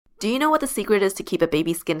Do you know what the secret is to keep a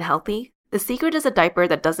baby's skin healthy? The secret is a diaper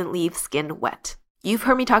that doesn't leave skin wet. You've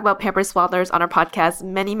heard me talk about Pampers Swaddlers on our podcast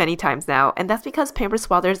many times now, and that's because Pampers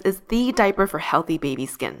Swaddlers is the diaper for healthy baby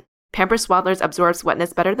skin. Pampers Swaddlers absorbs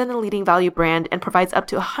wetness better than the leading value brand and provides up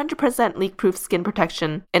to 100% leak-proof skin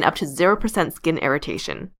protection and up to 0% skin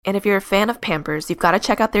irritation. And if you're a fan of Pampers, you've got to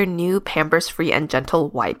check out their new Pampers Free and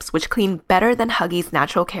Gentle wipes, which clean better than Huggies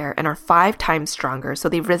Natural Care and are 5 times stronger, so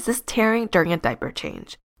they resist tearing during a diaper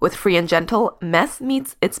change. With Free and Gentle, mess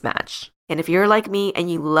meets its match. And if you're like me and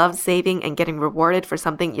you love saving and getting rewarded for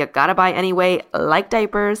something you gotta buy anyway, like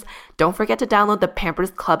diapers, don't forget to download the Pampers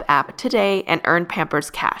Club app today and earn Pampers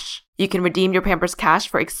Cash. You can redeem your Pampers Cash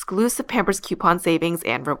for exclusive Pampers coupon savings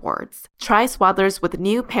and rewards. Try Swaddlers with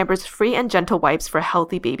new Pampers Free and Gentle wipes for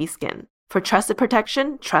healthy baby skin. For trusted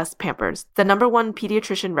protection, trust Pampers, the #1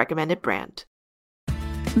 pediatrician recommended brand.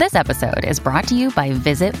 This episode is brought to you by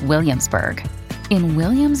Visit Williamsburg. In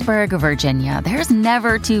Williamsburg, Virginia, there's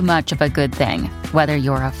never too much of a good thing. Whether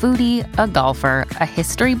you're a foodie, a golfer, a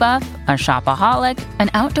history buff, a shopaholic, an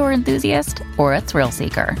outdoor enthusiast, or a thrill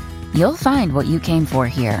seeker, you'll find what you came for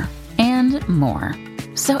here and more.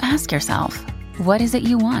 So ask yourself, what is it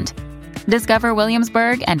you want? Discover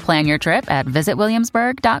Williamsburg and plan your trip at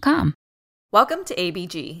visitwilliamsburg.com. Welcome to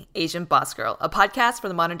ABG, Asian Boss Girl, a podcast for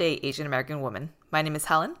the modern-day Asian American woman. My name is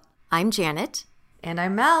Helen. I'm Janet. And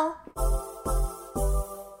I'm Mel.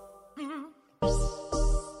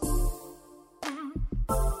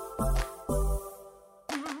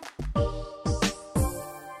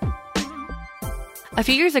 A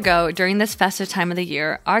few years ago, during this festive time of the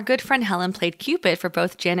year, our good friend Helen played Cupid for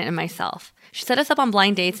both Janet and myself. She set us up on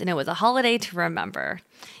blind dates, and it was a holiday to remember.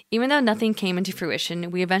 Even though nothing came into fruition,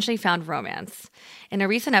 we eventually found romance. In a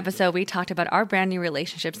recent episode, we talked about our brand new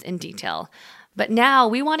relationships in detail. But now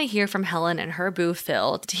we want to hear from Helen and her boo,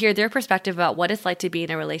 Phil, to hear their perspective about what it's like to be in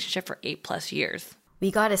a relationship for 8+ years. We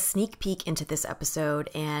got a sneak peek into this episode,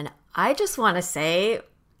 and I just want to say,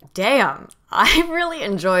 damn, I really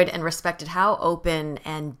enjoyed and respected how open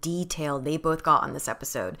and detailed they both got on this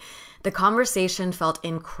episode. The conversation felt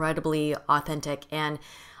incredibly authentic, and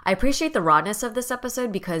I appreciate the rawness of this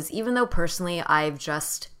episode because even though personally I've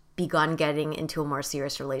just begun getting into a more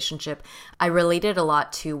serious relationship, I related a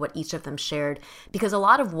lot to what each of them shared because a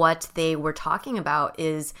lot of what they were talking about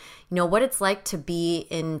is, what it's like to be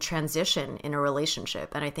in transition in a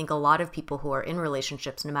relationship. And I think a lot of people who are in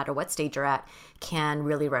relationships, no matter what stage you're at, can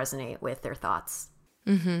really resonate with their thoughts.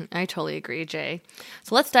 I totally agree, Jay.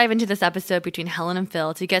 So let's dive into this episode between Helen and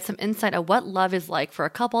Phil to get some insight of what love is like for a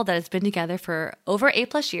couple that has been together for over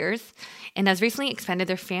 8+ years and has recently expanded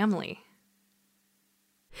their family.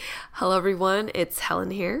 Hello, everyone. It's Helen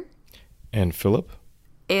here. And Philip.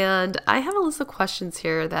 And I have a list of questions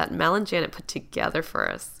here that Mel and Janet put together for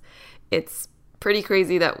us. It's pretty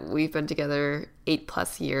crazy that we've been together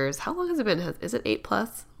 8+ years. How long has it been? Is it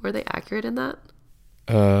 8+? Were they accurate in that?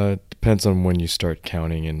 Depends on when you start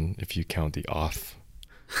counting and if you count the off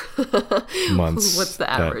months. What's the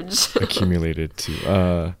average? Accumulated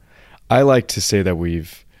to. I like to say that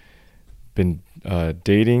we've been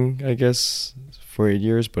dating, I guess, for 8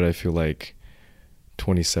 years, but I feel like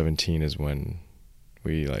 2017 is when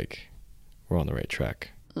we're on the right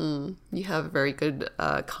track. You have a very good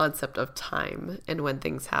concept of time and when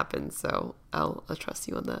things happen, so I'll trust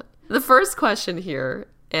you on that. The first question here,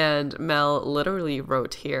 and Mel literally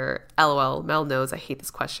wrote here, LOL, Mel knows I hate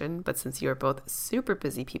this question, but since you are both super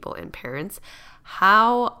busy people and parents,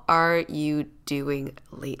 how are you doing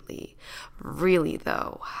lately? Really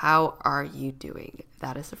though, how are you doing?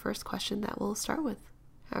 That is the first question that we'll start with.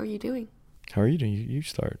 How are you doing? How are you doing? You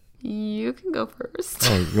start. You can go first.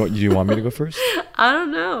 Oh, you want me to go first? I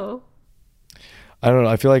don't know.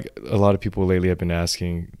 I feel like a lot of people lately have been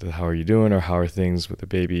asking, how are you doing? Or how are things with the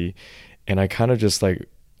baby? And I kind of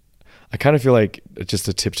feel like just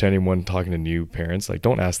a tip to anyone talking to new parents,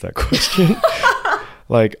 don't ask that question.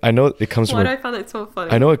 I know it comes Why do I find that so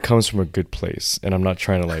funny? I know it comes from a good place, and I'm not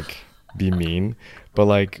trying to be mean, but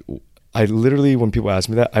I literally, when people ask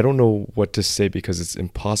me that, I don't know what to say because it's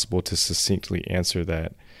impossible to succinctly answer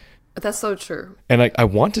that. That's so true. And I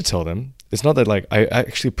want to tell them. It's not that I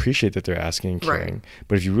actually appreciate that they're asking and caring, right.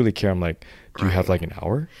 But if you really care, I'm do you have an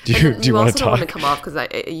hour? Do you want to talk? Also don't want to come off because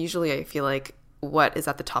I usually feel like what is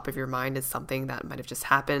at the top of your mind is something that might have just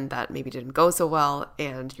happened that maybe didn't go so well,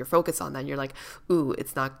 and you're focused on that. You're like, ooh,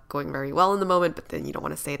 it's not going very well in the moment, but then you don't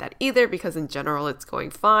want to say that either because in general it's going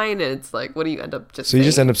fine, and it's like, what do you end up just So you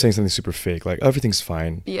just saying? end up saying something super fake, like everything's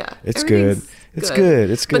fine. Yeah. It's good. everything's It's good.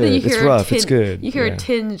 It's But good. then you It's hear rough. It's good. You hear Yeah. a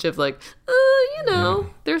tinge of like,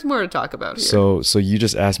 there's more to talk about here. So you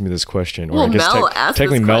just asked me this question, or well, I guess Mel asked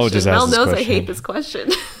technically this Mel question. just Mel asked this knows question. I hate this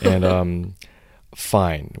question. And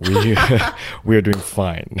fine, we are doing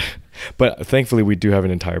fine, but thankfully we do have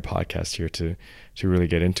an entire podcast here to really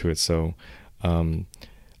get into it. So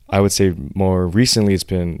I would say more recently it's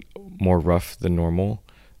been more rough than normal.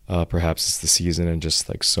 Perhaps it's the season and just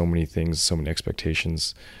like so many things, so many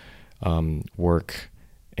expectations, work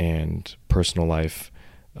and personal life,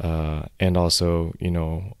 and also, you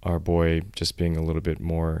know, our boy just being a little bit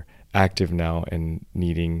more active now and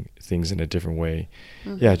needing things in a different way.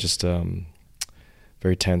 Yeah, just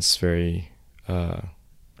very tense, very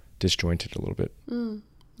disjointed a little bit.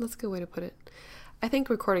 That's a good way to put it. I think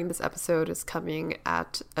recording this episode is coming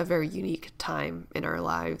at a very unique time in our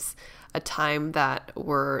lives, a time that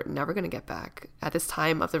we're never going to get back. At this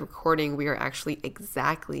time of the recording, we are actually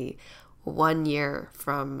exactly 1 year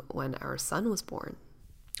from when our son was born.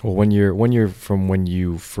 Well, 1 year from when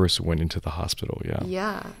you first went into the hospital. Yeah.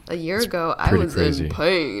 Yeah. A year ago, I pretty was crazy. in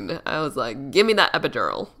pain. I was like, give me that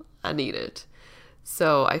epidural. I need it.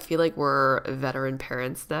 So I feel like we're veteran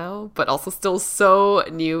parents now, but also still so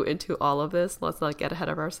new into all of this. Let's not get ahead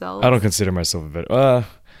of ourselves. I don't consider myself a vet.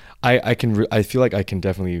 I feel like I can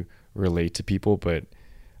definitely relate to people, but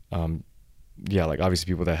yeah, like obviously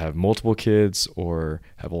people that have multiple kids or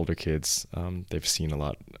have older kids, they've seen a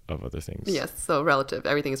lot of other things. Yes, so relative.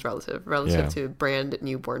 Everything is relative. Relative Yeah. to brand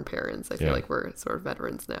newborn parents. I feel Yeah. like we're sort of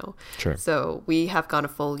veterans now. Sure. So we have gone a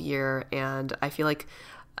full year, and I feel like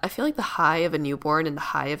the high of a newborn and the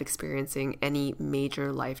high of experiencing any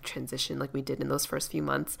major life transition like we did in those first few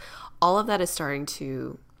months, all of that is starting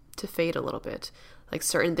to fade a little bit. Like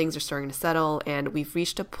certain things are starting to settle, and we've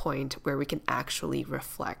reached a point where we can actually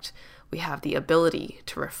reflect. We have the ability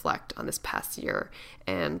to reflect on this past year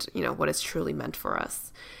and, you know, what it's truly meant for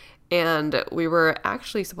us. And we were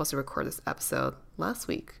actually supposed to record this episode last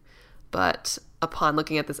week, but upon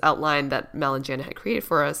looking at this outline that Mel and Janet had created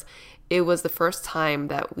for us, it was the first time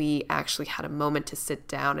that we actually had a moment to sit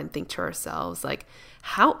down and think to ourselves, like,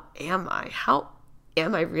 how am I? How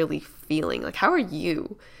am I really feeling? Like, how are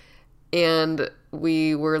you? And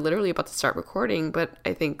we were literally about to start recording, but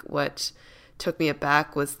I think what took me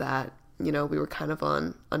aback was that, you know, we were kind of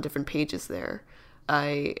on different pages there.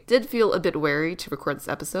 I did feel a bit wary to record this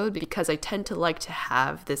episode because I tend to like to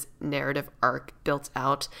have this narrative arc built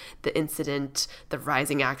out, the incident, the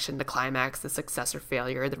rising action, the climax, the success or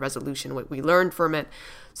failure, the resolution, what we learned from it,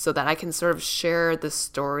 so that I can sort of share the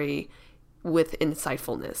story with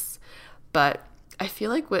insightfulness. But I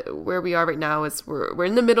feel like where we are right now is we're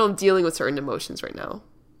in the middle of dealing with certain emotions right now,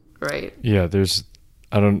 right? Yeah,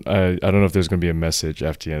 I don't know if there's going to be a message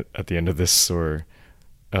at the end of this or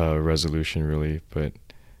resolution really, but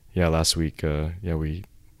yeah, last week I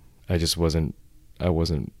wasn't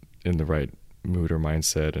in the right mood or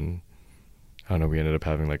mindset, and I don't know, we ended up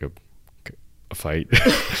having like a fight.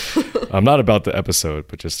 Not about the episode,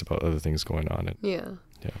 but just about other things going on. Yeah.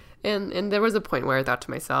 Yeah. And there was a point where I thought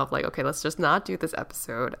to myself, like, okay, let's just not do this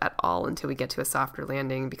episode at all until we get to a softer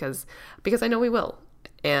landing, because I know we will.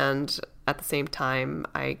 And at the same time,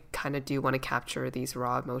 I kind of do want to capture these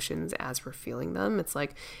raw emotions as we're feeling them. It's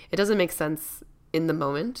like, it doesn't make sense in the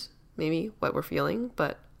moment, maybe what we're feeling,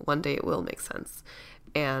 but one day it will make sense.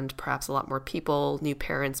 And perhaps a lot more people, new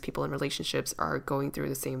parents, people in relationships are going through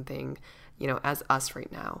the same thing, you know, as us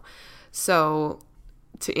right now. So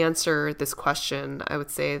to answer this question, I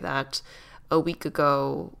would say that a week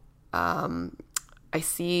ago, I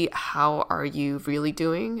see how are you really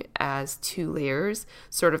doing as two layers,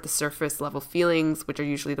 sort of the surface level feelings, which are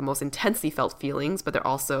usually the most intensely felt feelings, but they're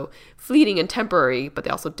also fleeting and temporary, but they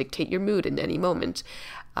also dictate your mood in any moment.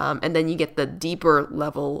 And then you get the deeper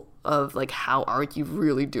level of like, how are you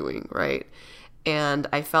really doing, right? And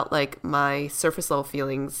I felt like my surface level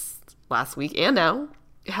feelings last week and now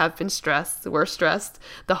have been stressed. We're stressed.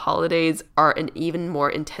 The holidays are an even more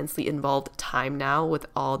intensely involved time now with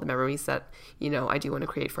all the memories that, you know, I do want to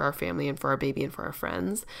create for our family and for our baby and for our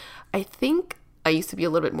friends. I think I used to be a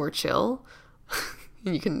little bit more chill.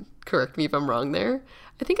 You can correct me if I'm wrong there.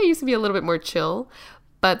 I think I used to be a little bit more chill,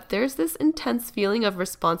 but there's this intense feeling of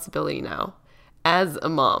responsibility now as a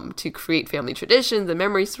mom to create family traditions and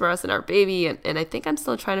memories for us and our baby. And I think I'm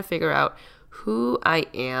still trying to figure out who I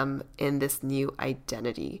am in this new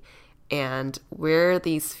identity and where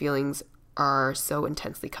these feelings are so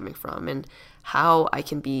intensely coming from, and how I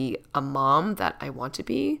can be a mom that I want to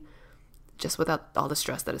be just without all the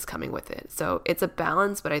stress that is coming with it. So it's a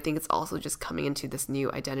balance, but I think it's also just coming into this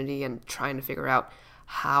new identity and trying to figure out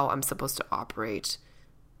how I'm supposed to operate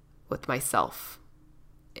with myself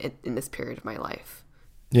in this period of my life.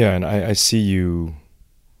 Yeah, and I see you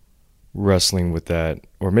wrestling with that,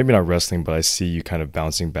 or maybe not wrestling, but I see you kind of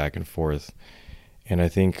bouncing back and forth. And I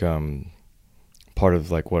think part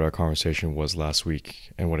of like what our conversation was last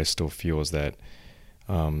week and what I still feel is that,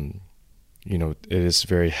 you know, it is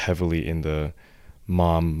very heavily in the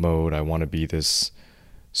mom mode. I want to be this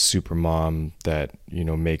super mom that, you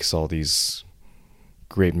know, makes all these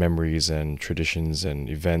great memories and traditions and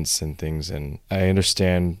events and things. And I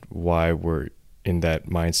understand why we're in that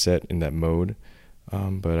mindset, in that mode.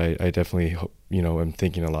 But I definitely, you know, I'm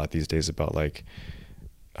thinking a lot these days about like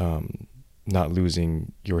not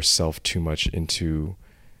losing yourself too much into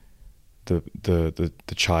the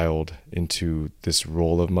child, into this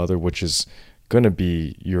role of mother, which is going to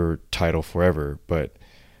be your title forever. But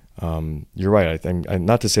you're right. I think,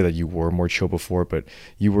 not to say that you were more chill before, but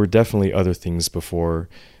you were definitely other things before.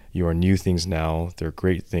 You are new things now. They're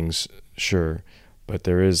great things, sure. But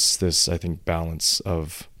there is this, I think, balance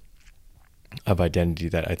of identity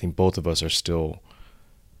that I think both of us are still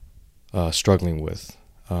struggling with.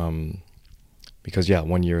 Because, yeah,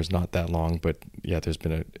 1 year is not that long, but, yeah, there's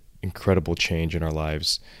been an incredible change in our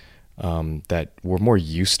lives that we're more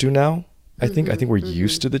used to now. I think we're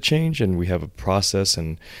used to the change, and we have a process,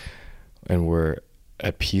 and we're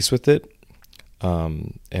at peace with it,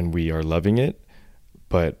 and we are loving it.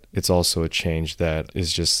 But it's also a change that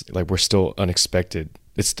is just like, we're still unexpected.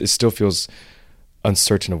 It still feels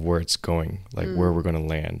uncertain of where it's going, like where we're going to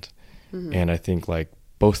land. And I think like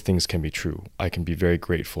both things can be true. I can be very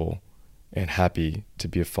grateful and happy to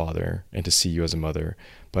be a father and to see you as a mother,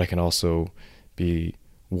 but I can also be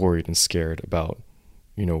worried and scared about,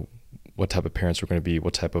 you know, what type of parents we're going to be,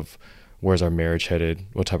 where's our marriage headed,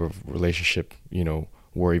 what type of relationship, you know,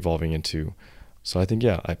 we're evolving into. So I think,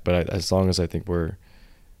 as long as I think we're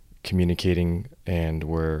communicating and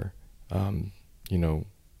we're, you know,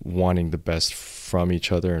 wanting the best from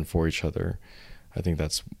each other and for each other, I think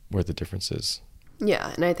that's where the difference is.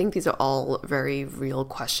 Yeah, and I think these are all very real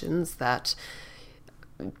questions that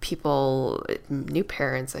people, new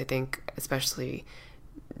parents, I think especially,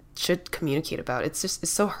 should communicate about. It's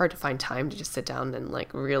so hard to find time to just sit down and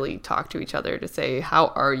like really talk to each other to say, how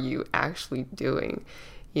are you actually doing,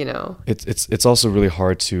 you know? It's also really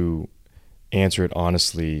hard to answer it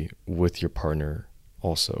honestly with your partner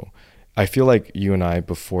also. I feel like you and I,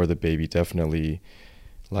 before the baby, definitely,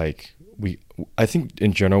 like, I think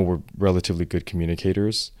in general we're relatively good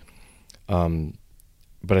communicators,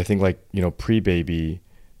 but I think, like, you know, pre-baby,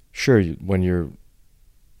 sure, when you're,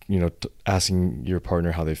 you know, asking your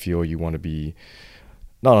partner how they feel, you want to be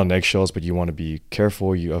not on eggshells, but you want to be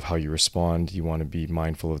careful of how you respond. You want to be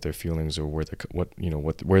mindful of their feelings or where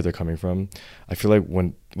they're coming from. I feel like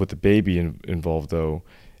with the baby involved, though,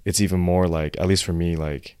 it's even more like, at least for me,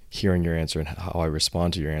 like, hearing your answer and how I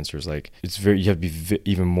respond to your answers, like, you have to be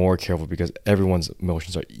even more careful because everyone's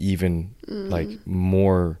emotions are even like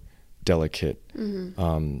more delicate.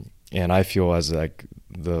 And I feel as like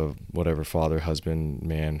the whatever father, husband,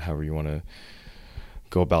 man, however you want to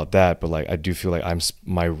go about that, but like I do feel like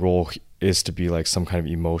my role is to be like some kind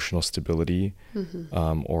of emotional stability,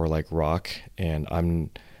 or like rock. And am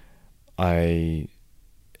I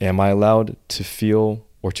allowed to feel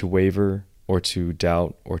or to waver or to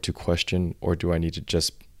doubt or to question, or do I need to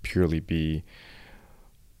just purely be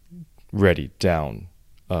ready, down,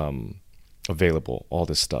 available, all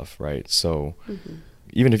this stuff, right? So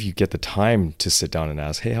even if you get the time to sit down and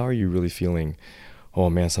ask, hey, how are you really feeling? Oh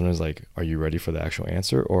man, sometimes like, are you ready for the actual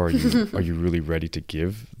answer, or are you really ready to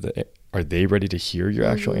give are they ready to hear your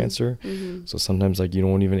actual answer? So sometimes like you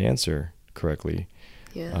don't even answer correctly.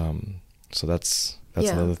 So that's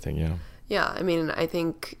another thing. Yeah, I mean, I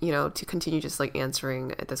think, you know, to continue just like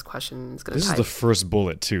answering this question is going to. This is the first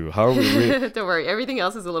bullet too. How are we? Don't worry, everything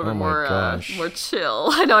else is a little bit more chill.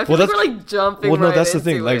 I know. I feel like we're like jumping. Well, no, right that's the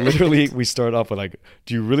thing. into Like, it. literally, we start off with like,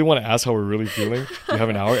 do you really want to ask how we're really feeling? You have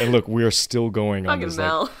an hour, and look, we are still going on this.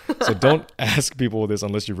 Like, so don't ask people this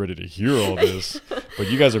unless you're ready to hear all this. But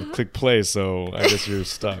you guys are click play, so I guess you're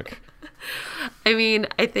stuck. I mean,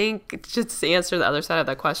 I think just to answer the other side of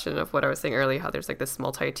that question of what I was saying earlier, how there's like this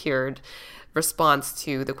multi-tiered response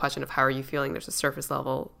to the question of how are you feeling. There's a surface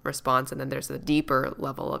level response, and then there's a deeper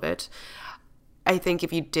level of it. I think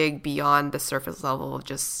if you dig beyond the surface level,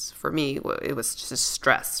 just for me, it was just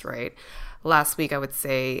stress, right? Last week, I would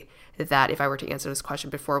say that if I were to answer this question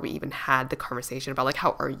before we even had the conversation about like,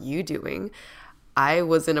 how are you doing? I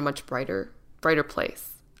was in a much brighter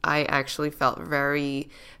place. I actually felt very,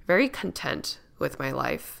 very content with my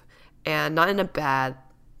life, and not in a bad,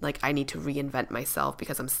 like I need to reinvent myself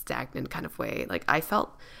because I'm stagnant kind of way. Like I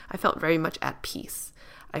felt very much at peace.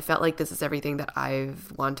 I felt like this is everything that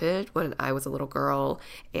I've wanted when I was a little girl,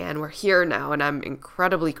 and we're here now, and I'm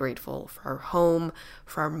incredibly grateful for our home,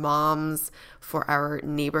 for our moms, for our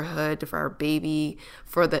neighborhood, for our baby,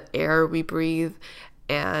 for the air we breathe.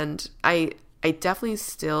 And I definitely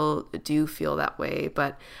still do feel that way,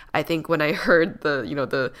 but I think when I heard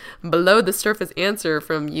the below the surface answer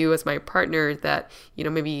from you as my partner that,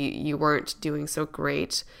 maybe you weren't doing so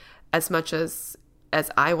great, as much as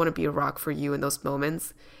I want to be a rock for you in those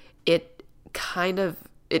moments, it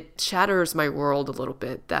shatters my world a little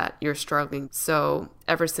bit that you're struggling. So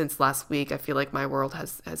ever since last week, I feel like my world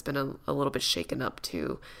has been a little bit shaken up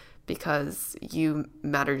too, because you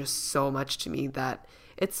matter just so much to me that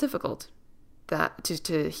it's difficult that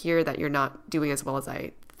to hear that you're not doing as well as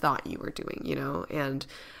I thought you were doing, and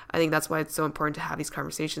I think that's why it's so important to have these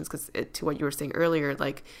conversations, because to what you were saying earlier,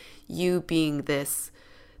 like you being this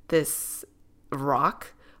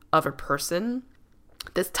rock of a person,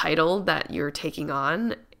 this title that you're taking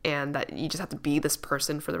on, and that you just have to be this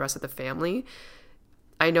person for the rest of the family.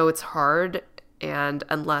 I know it's hard, and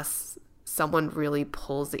unless someone really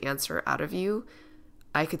pulls the answer out of you,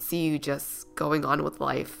 I could see you just going on with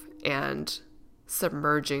life and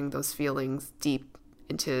submerging those feelings deep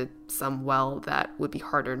into some well that would be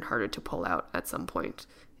harder and harder to pull out at some point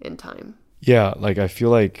in time. Yeah, like I feel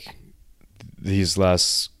like these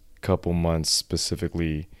last couple months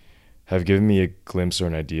specifically have given me a glimpse or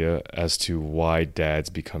an idea as to why dads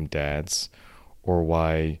become dads, or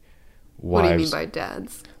why What do you mean by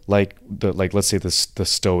dads? Like let's say the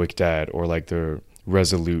stoic dad, or like the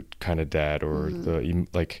resolute kind of dad, or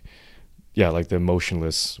the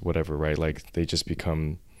emotionless whatever, right? Like they just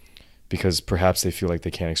become, because perhaps they feel like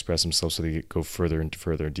they can't express themselves, so they go further and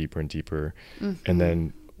further, deeper and deeper. And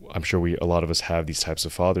then I'm sure a lot of us have these types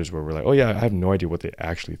of fathers where we're like, oh yeah, I have no idea what they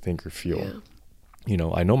actually think or feel.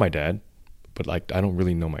 Yeah. I know my dad, but like I don't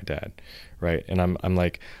really know my dad, right? And I'm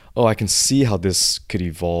like, oh, I can see how this could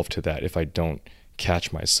evolve to that if I don't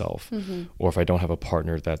catch myself, or if I don't have a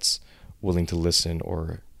partner that's willing to listen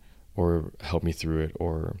or help me through it,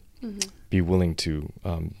 or be willing to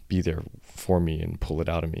be there for me and pull it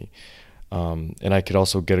out of me. And I could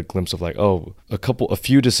also get a glimpse of like, a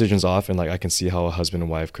few decisions off, and like I can see how a husband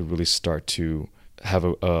and wife could really start to have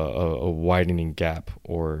a widening gap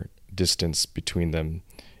or distance between them.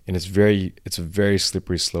 And it's a very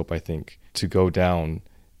slippery slope, I think, to go down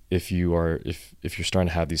if you're starting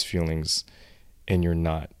to have these feelings and you're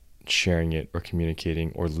not sharing it or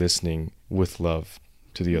communicating or listening with love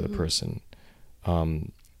to the other person.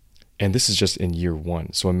 And this is just in year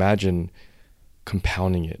one. So imagine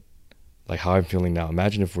compounding it, like how I'm feeling now.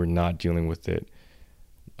 Imagine if we're not dealing with it,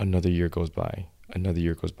 another year goes by, and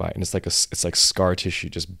it's like scar tissue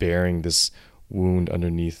just bearing this wound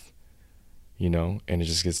underneath, and it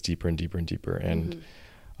just gets deeper and deeper and deeper. And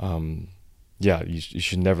you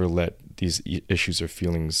should never let these issues or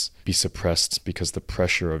feelings be suppressed, because the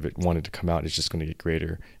pressure of it wanting to come out is just going to get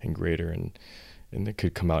greater and greater, and it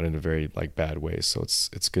could come out in a very like bad way. So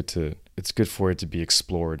it's good for it to be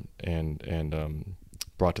explored and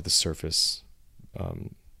brought to the surface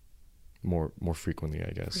more frequently,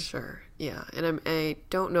 I guess. For sure, yeah. And I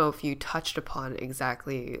don't know if you touched upon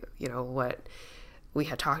exactly what we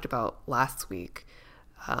had talked about last week,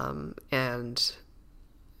 and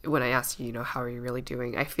when I asked you, how are you really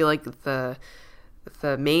doing? I feel like the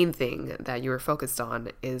main thing that you were focused on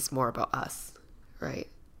is more about us, right?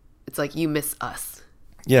 It's like you miss us.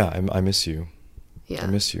 Yeah, I miss you. Yeah. I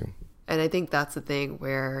miss you. And I think that's the thing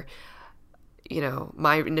where,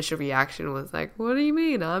 my initial reaction was like, what do you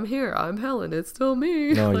mean? I'm here. I'm Helen. It's still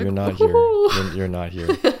me. No, like, you're not here. You're not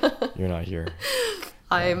here. You're not here.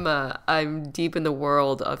 I'm deep in the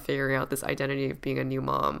world of figuring out this identity of being a new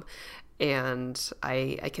mom. And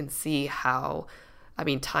I can see how,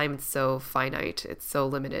 time is so finite. It's so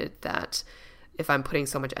limited that if I'm putting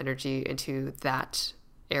so much energy into that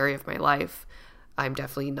area of my life, I'm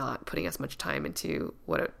definitely not putting as much time into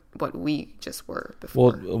what we just were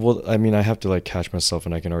before. Well, I have to like catch myself,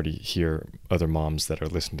 and I can already hear other moms that are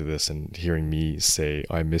listening to this and hearing me say,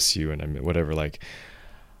 I miss you, and whatever. Like,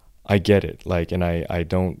 I get it. Like,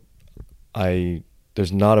 and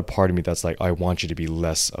there's not a part of me that's like, I want you to be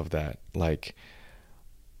less of that. Like,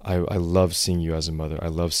 I love seeing you as a mother. I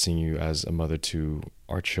love seeing you as a mother to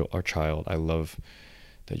our child. I love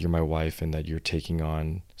you're my wife and that you're taking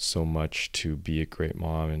on so much to be a great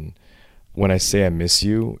mom. And when I say I miss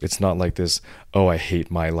you, it's not like this, oh, I hate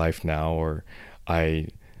my life now, or I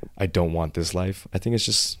don't want this life. I think it's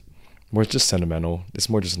just more just sentimental. It's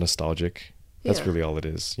more just nostalgic. That's really all it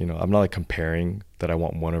is. You know, I'm not like comparing that I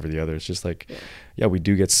want one over the other. It's just like, yeah, we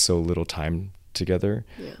do get so little time together.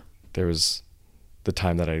 Yeah. There was the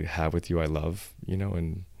time that I have with you, I love, you know,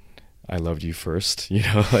 and I loved you first, you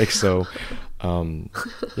know, like, so,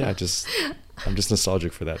 yeah, I'm just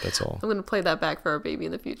nostalgic for that. That's all. I'm going to play that back for our baby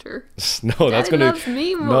in the future. That's going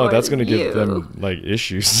to give them like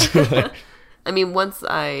issues. I mean, once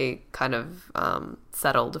I kind of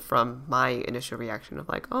settled from my initial reaction of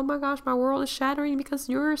like, oh my gosh, my world is shattering because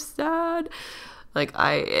you're sad. Like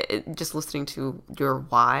just listening to your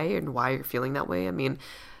why and why you're feeling that way. I mean,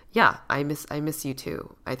 yeah, I miss you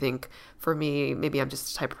too. I think for me, maybe I'm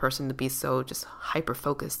just the type of person to be so just hyper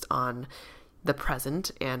focused on the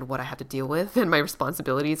present and what I have to deal with and my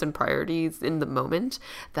responsibilities and priorities in the moment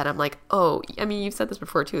that I'm like, oh, I mean, you've said this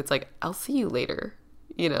before too. It's like, I'll see you later.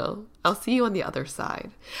 You know, I'll see you on the other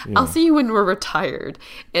side. Yeah. I'll see you when we're retired.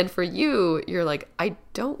 And for you, you're like, I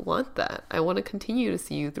don't want that. I want to continue to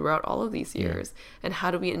see you throughout all of these years. Yeah. And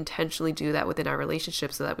how do we intentionally do that within our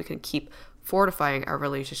relationship so that we can keep fortifying our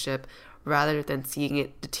relationship rather than seeing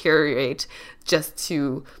it deteriorate just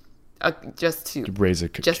to raise a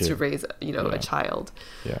child.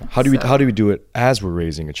 Yeah. How do we do it as we're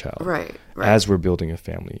raising a child? Right. As we're building a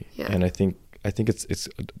family. Yeah. And I think it's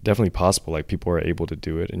definitely possible. Like, people are able to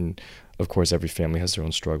do it, and of course every family has their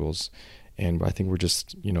own struggles, and I think we're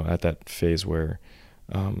just, you know, at that phase where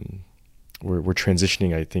we're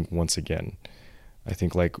transitioning. I think once again, I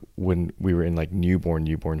think like when we were in like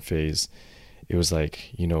newborn phase, it was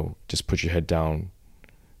like, you know, just put your head down,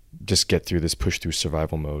 just get through this, push through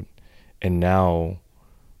survival mode. And now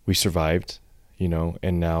we survived, you know,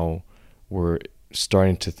 and now we're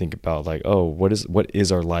starting to think about like, oh, what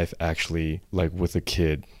is our life actually like with a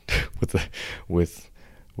kid, with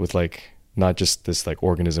like not just this like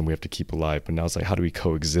organism we have to keep alive, but now it's like, how do we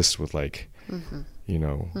coexist with like, you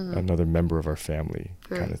know, another member of our family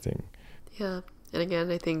kind of thing. Yeah. And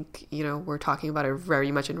again, I think, you know, we're talking about it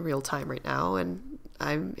very much in real time right now, and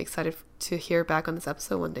I'm excited to hear back on this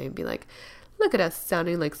episode one day and be like, look at us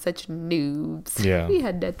sounding like such noobs. Yeah. We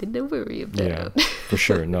had nothing to worry about. Yeah, for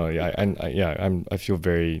sure. No, yeah, I feel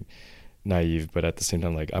very naive, but at the same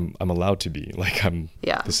time, like I'm allowed to be. Like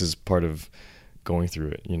this is part of going through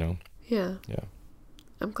it, you know? Yeah. Yeah.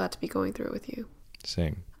 I'm glad to be going through it with you.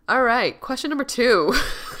 Same. All right, question number 2.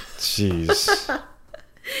 Jeez.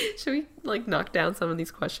 Should we like knock down some of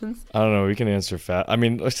these questions? I don't know. We can answer fast. I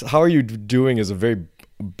mean, how are you doing is a very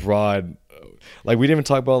broad, like we didn't even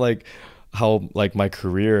talk about like how like my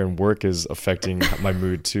career and work is affecting my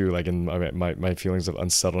mood too, like in my feelings of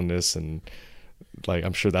unsettledness, and like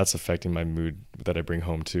I'm sure that's affecting my mood that I bring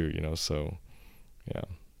home too, you know. So yeah,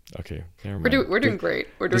 okay, never mind. We're doing great.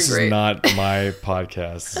 This is not my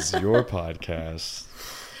podcast. This is your podcast.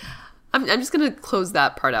 I'm just gonna close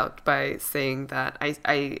that part out by saying that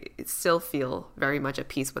I still feel very much at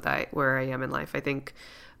peace with where I am in life. I think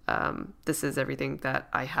this is everything that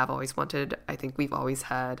I have always wanted. I think we've always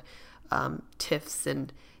had tiffs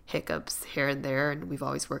and hiccups here and there, and we've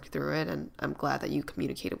always worked through it, and I'm glad that you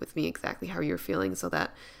communicated with me exactly how you're feeling so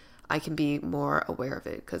that I can be more aware of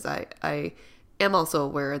it, because I am also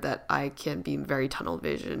aware that I can be very tunnel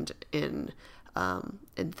visioned in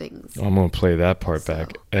things. I'm gonna play that part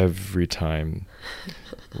back every time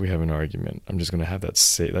we have an argument. I'm just gonna have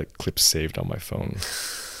that clip saved on my phone.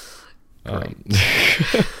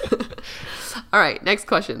 All right, next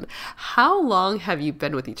question. How long have you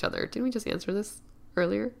been with each other? Didn't we just answer this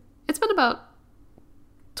earlier? It's been about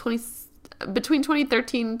between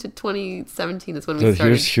 2013 to 2017 is when we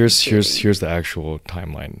started. Here's the actual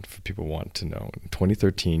timeline for people who want to know. In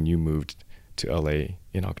 2013, you moved to LA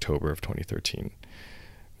in October of 2013.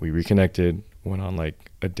 We reconnected, went on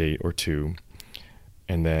like a date or two,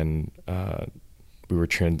 and then there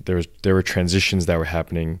were transitions that were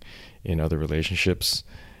happening in other relationships.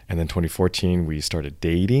 And then 2014 we started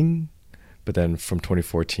dating, but then from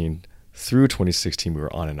 2014 through 2016 we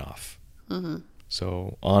were on and off.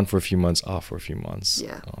 So on for a few months, off for a few months.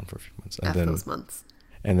 Yeah. On for a few months. And then those months.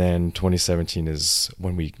 And then 2017 is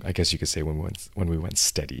when I guess you could say when we went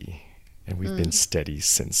steady. And we've been steady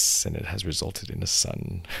since, and it has resulted in a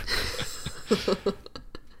son.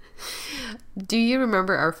 Do you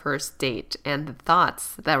remember our first date and the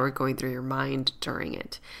thoughts that were going through your mind during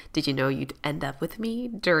it? Did you know you'd end up with me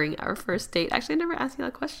during our first date? Actually, I never asked you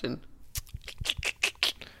that question.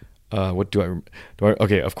 What do I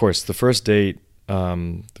okay, of course, the first date,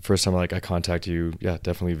 The first time like I contacted you, yeah,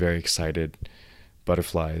 definitely very excited,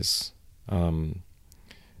 butterflies.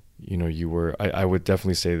 You know, you were, I would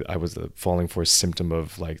definitely say that I was falling for a symptom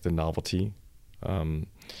of like the novelty.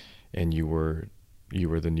 And you were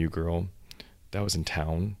the new girl that was in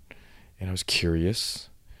town, and I was curious,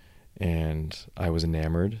 and I was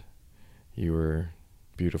enamored. You were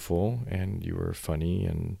beautiful, and you were funny,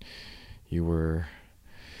 and you were,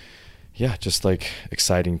 yeah, just like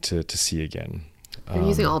exciting to see again. You're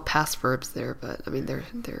using all past verbs there, but I mean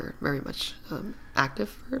they're very much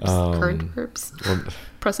active verbs, current verbs, well,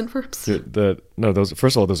 present verbs. No, those,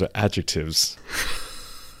 first of all, those are adjectives.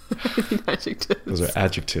 I mean adjectives. Those are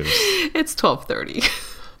adjectives. It's 12:30.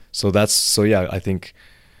 So yeah, I think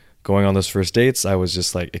going on those first dates, I was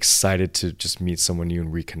just like excited to just meet someone new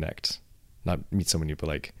and reconnect. Not meet someone new, but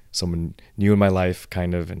like someone new in my life,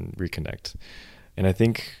 kind of, and reconnect. And I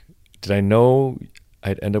think, did I know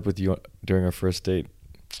I'd end up with you during our first date?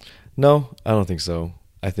 No, I don't think so.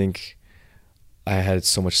 I think I had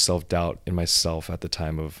so much self-doubt in myself at the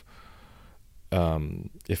time of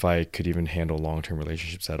if I could even handle long-term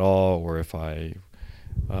relationships at all, or if I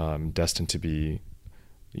destined to be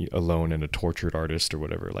alone and a tortured artist or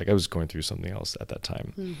whatever. Like I was going through something else at that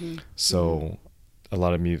time. Mm-hmm. So a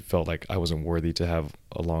lot of me felt like I wasn't worthy to have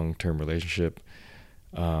a long-term relationship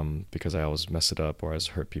because I always mess it up or I always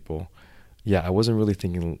hurt people. Yeah, I wasn't really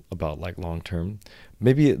thinking about like long-term.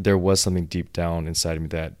 Maybe there was something deep down inside of me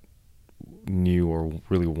that knew or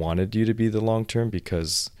really wanted you to be the long-term,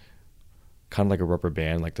 because kind of like a rubber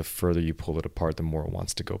band, like the further you pull it apart, the more it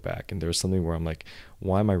wants to go back. And there was something where I'm like,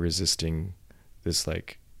 why am I resisting this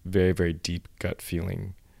like very, very deep gut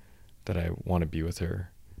feeling that I want to be with her?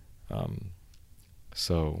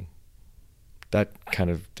 So that kind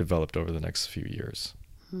of developed over the next few years.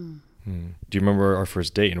 Do you remember our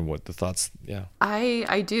first date and what the thoughts? Yeah,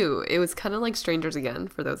 I do. It was kind of like Strangers Again,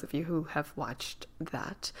 for those of you who have watched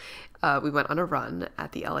that. We went on a run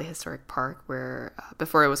at the LA Historic Park where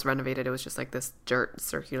before it was renovated, it was just like this dirt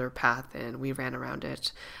circular path, and we ran around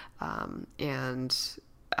it. And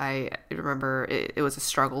I remember it was a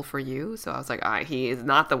struggle for you, so I was like, he is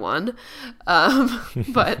not the one.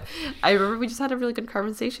 But I remember we just had a really good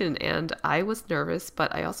conversation, and I was nervous,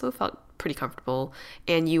 but I also felt pretty comfortable,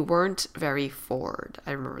 and you weren't very forward.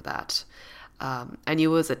 I remember that. I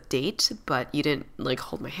knew it was a date, but you didn't like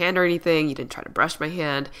hold my hand or anything. You didn't try to brush my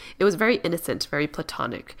hand. It was very innocent, very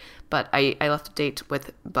platonic. But I left the date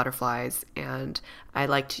with butterflies, and I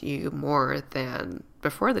liked you more than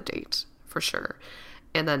before the date, for sure.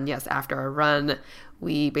 And then, yes, after our run,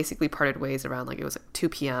 we basically parted ways around like it was like 2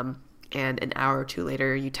 p.m. And an hour or two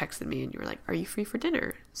later, you texted me and you were like, "Are you free for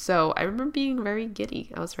dinner?" So I remember being very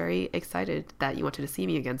giddy. I was very excited that you wanted to see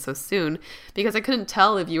me again so soon, because I couldn't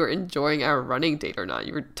tell if you were enjoying our running date or not.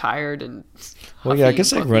 You were tired and well, yeah, I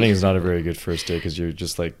guess like running is not a very good first date, because you're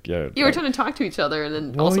just like, yeah. You were trying to talk to each other and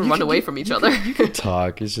then also run away from each other. You could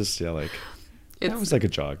talk. It's just, yeah, like, it was like a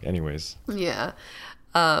jog. Anyways. Yeah.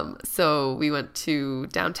 So we went to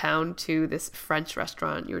downtown to this French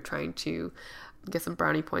restaurant. You were trying to get some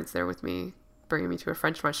brownie points there with me, bringing me to a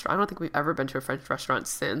French restaurant. I don't think we've ever been to a French restaurant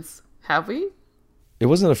since. Have we? It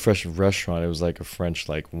wasn't a French restaurant. It was like a French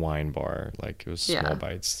like wine bar. Like it was small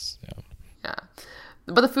bites. Yeah.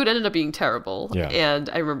 But the food ended up being terrible. Yeah. And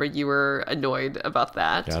I remember you were annoyed about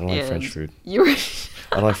that. Yeah, I don't like French food. You were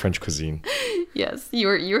I don't like French cuisine. Yes, you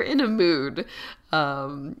were in a mood.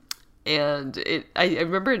 And I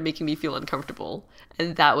remember it making me feel uncomfortable.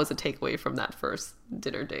 And that was a takeaway from that first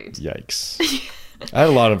dinner date. Yikes. I had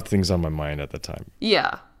a lot of things on my mind at the time.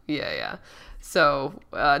 Yeah. So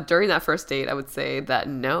during that first date, I would say that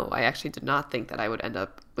no, I actually did not think that I would end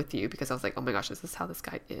up with you, because I was like, oh my gosh, is this how this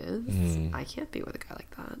guy is? I can't be with a guy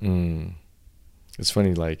like that. It's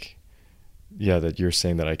funny, like, yeah, that you're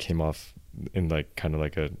saying that I came off in like kind of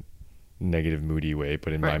like a negative, moody way,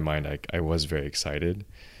 but in my mind, I was very excited.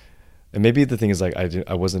 And maybe the thing is like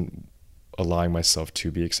I wasn't allowing myself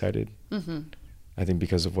to be excited. I think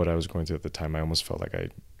because of what I was going through at the time, I almost felt like I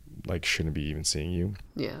like shouldn't be even seeing you.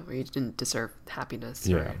 Yeah, or you didn't deserve happiness.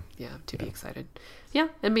 Yeah. To be excited. Yeah,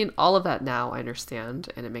 I mean, all of that now I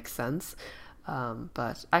understand and it makes sense.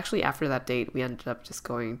 But actually after that date, we ended up just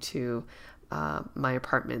going to my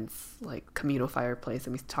apartment's like communal fireplace,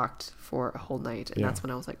 and we talked for a whole night, and that's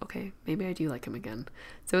when I was like, okay, maybe I do like him again.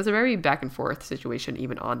 So it was a very back and forth situation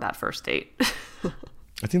even on that first date.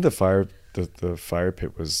 I think the fire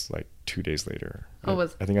pit was like 2 days later. I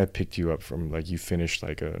think I picked you up from like, you finished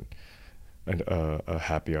like a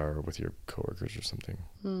happy hour with your coworkers or something.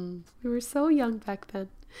 We were so young back then.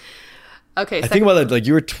 Okay. I think about that, like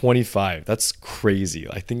you were 25. That's crazy.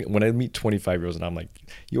 I think when I meet 25-year-olds and I'm like,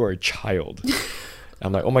 you are a child.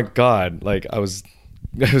 I'm like, oh my God. Like I was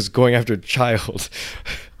going after a child.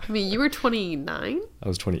 I mean, you were 29? I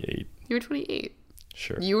was 28. You were 28.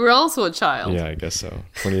 Sure. You were also a child. Yeah, I guess so.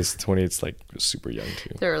 28's like super young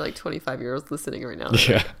too. There are like 25-year-olds listening right now.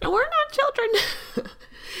 Yeah. Like, no, we're not children.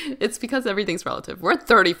 It's because everything's relative. We're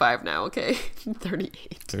 35 now, okay?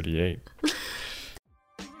 38. 38.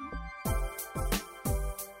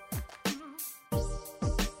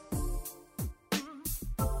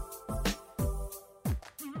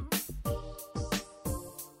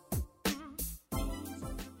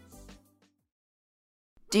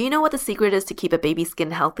 Do you know what the secret is to keep a baby's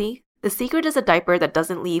skin healthy? The secret is a diaper that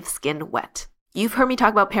doesn't leave skin wet. You've heard me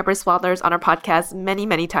talk about Pampers Swaddlers on our podcast many,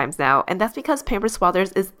 many times now, and that's because Pampers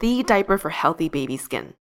Swaddlers is the diaper for healthy baby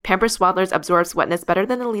skin. Pampers Swaddlers absorbs wetness better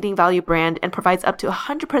than the leading value brand and provides up to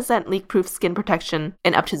 100% leak-proof skin protection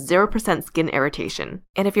and up to 0% skin irritation.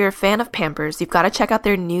 And if you're a fan of Pampers, you've got to check out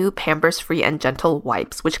their new Pampers Free and Gentle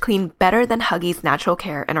wipes, which clean better than Huggies Natural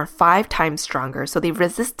Care and are 5 times stronger, so they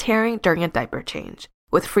resist tearing during a diaper change.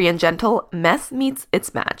 With Free and Gentle, mess meets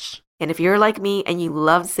its match. And if you're like me and you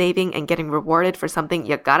love saving and getting rewarded for something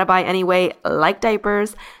you gotta buy anyway, like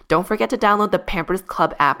diapers, don't forget to download the Pampers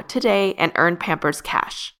Club app today and earn Pampers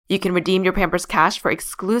Cash. You can redeem your Pampers Cash for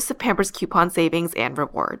exclusive Pampers coupon savings and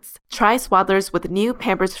rewards. Try Swaddlers with new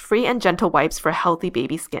Pampers Free and Gentle wipes for healthy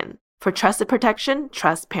baby skin. For trusted protection,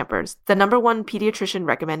 trust Pampers, the #1 pediatrician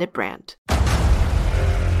recommended brand.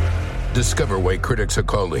 Discover why critics are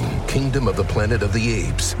calling Kingdom of the Planet of the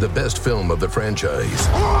Apes the best film of the franchise.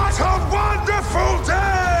 What a wonderful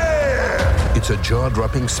day! It's a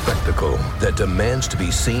jaw-dropping spectacle that demands to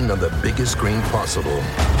be seen on the biggest screen possible.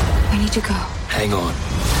 We need to go. Hang on.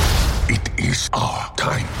 It is our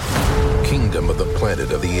time. Kingdom of the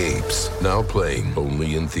Planet of the Apes. Now playing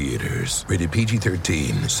only in theaters. Rated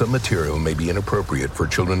PG-13. Some material may be inappropriate for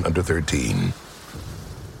children under 13.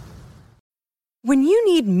 When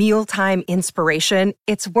you need mealtime inspiration,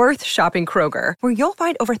 it's worth shopping Kroger, where you'll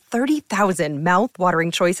find over 30,000 mouth-watering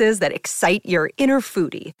choices that excite your inner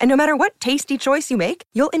foodie. And no matter what tasty choice you make,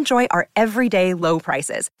 you'll enjoy our everyday low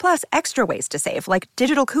prices, plus extra ways to save, like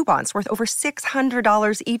digital coupons worth over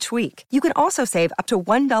 $600 each week. You can also save up to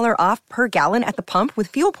 $1 off per gallon at the pump with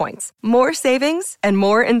fuel points. More savings and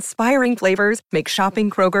more inspiring flavors make shopping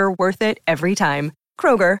Kroger worth it every time.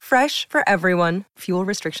 Kroger, fresh for everyone. Fuel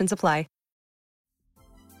restrictions apply.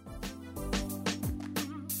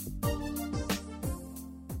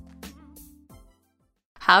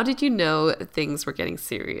 How did you know things were getting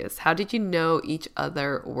serious? How did you know each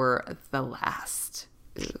other were the last?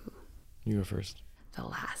 Ooh. You go first. The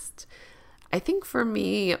last. I think for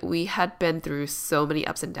me, we had been through so many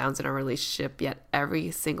ups and downs in our relationship, yet every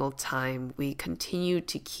single time we continued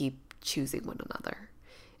to keep choosing one another.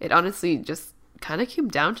 It honestly just kind of came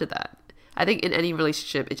down to that. I think in any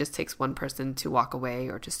relationship, it just takes one person to walk away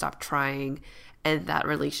or to stop trying, and that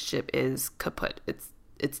relationship is kaput.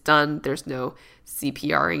 It's done. There's no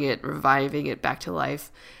CPRing it, reviving it back to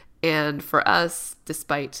life. And for us,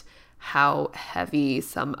 despite how heavy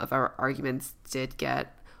some of our arguments did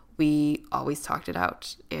get, we always talked it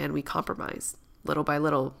out and we compromised little by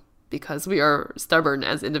little because we are stubborn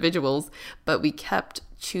as individuals, but we kept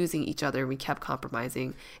choosing each other and we kept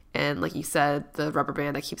compromising. And like you said, the rubber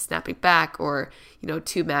band that keeps snapping back, or,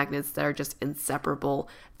 two magnets that are just inseparable.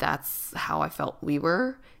 That's how I felt we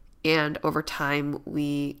were. And over time,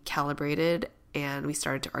 we calibrated and we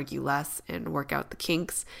started to argue less and work out the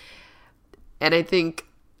kinks. And I think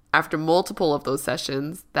after multiple of those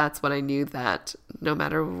sessions, that's when I knew that no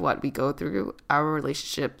matter what we go through, our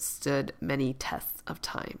relationship stood many tests of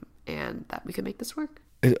time and that we could make this work.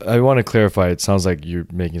 I want to clarify. It sounds like you're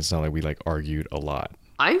making it sound like we argued a lot.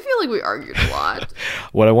 I feel like we argued a lot.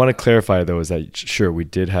 What I want to clarify, though, is that sure, we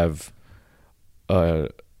did have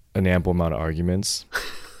an ample amount of arguments.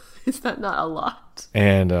 Is that not a lot?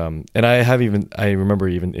 And I remember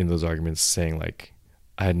even in those arguments saying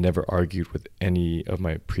I had never argued with any of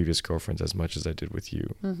my previous girlfriends as much as I did with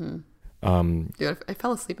you. Mm-hmm. Dude, I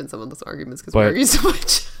fell asleep in some of those arguments because we argued so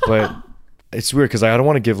much. But it's weird because I don't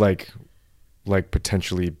want to give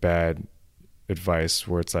potentially bad advice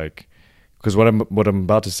where it's because what I'm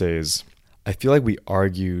about to say is I feel like we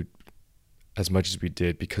argued as much as we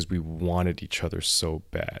did because we wanted each other so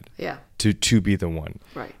bad. Yeah. To be the one.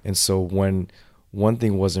 Right. And so when one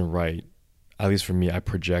thing wasn't right, at least for me, I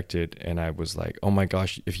projected and I was like, oh my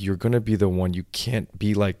gosh, if you're going to be the one, you can't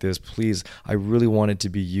be like this. Please, I really want it to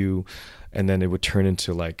be you. And then it would turn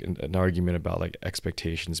into an argument about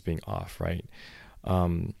expectations being off, right?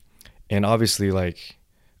 And obviously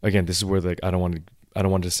again, this is where like I don't want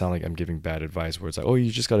it to sound like I'm giving bad advice where it's like, oh,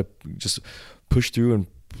 you just gotta just push through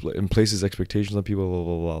and places expectations on people, blah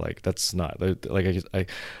blah blah. Like that's not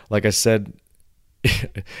like I said.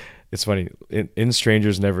 It's funny in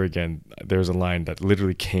Strangers Never Again. There's a line that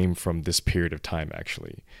literally came from this period of time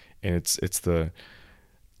actually, and it's the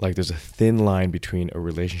like there's a thin line between a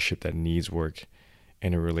relationship that needs work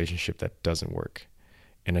and a relationship that doesn't work,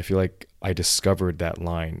 and I feel like I discovered that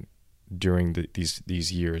line during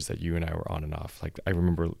these years that you and I were on and off. Like I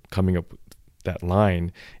remember coming up with that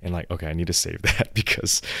line and like, okay, I need to save that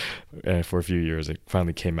because for a few years it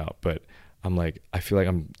finally came out. But I'm like, I feel like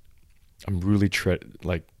I'm really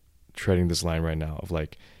treading this line right now of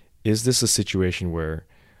like, is this a situation where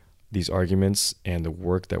these arguments and the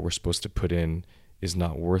work that we're supposed to put in is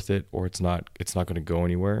not worth it, or it's not going to go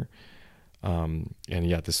anywhere? And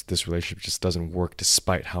yeah, this relationship just doesn't work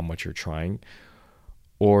despite how much you're trying.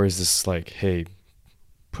 Or is this like, hey,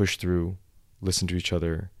 push through, listen to each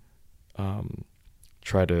other,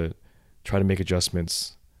 try to make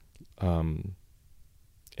adjustments, and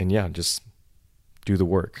yeah, just do the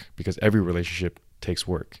work, because every relationship takes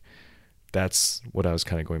work. That's what I was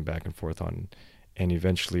kind of going back and forth on. And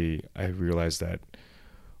eventually I realized that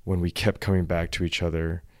when we kept coming back to each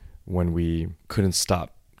other, when we couldn't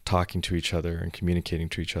stop talking to each other and communicating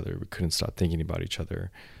to each other, we couldn't stop thinking about each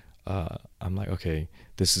other, I'm like, okay,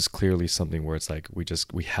 this is clearly something where it's like we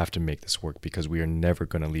have to make this work, because we are never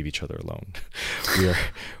going to leave each other alone.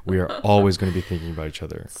 we are always going to be thinking about each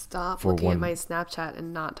other. Stop looking at my Snapchat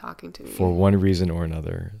and not talking to me for one reason or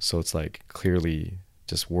another. So it's like, clearly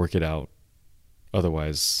just work it out.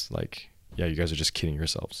 Otherwise, like, yeah, you guys are just kidding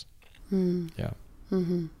yourselves. Yeah.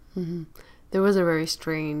 Mm-hmm. Mm-hmm. There was a very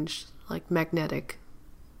strange, like,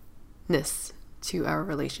 magneticness to our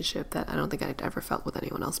relationship that I don't think I'd ever felt with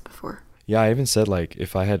anyone else before. Yeah, I even said, like,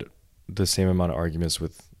 if I had the same amount of arguments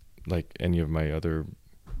with, like, any of my other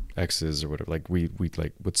exes or whatever, like, we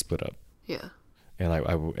would split up. Yeah. And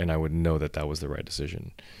I would know that was the right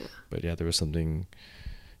decision. Yeah. But yeah, there was something,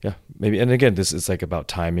 yeah, maybe. And again, this is like about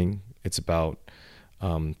timing. It's about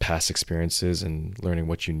past experiences and learning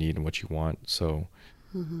what you need and what you want. So,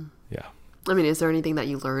 yeah. I mean, is there anything that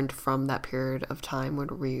you learned from that period of time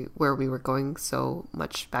where we were going so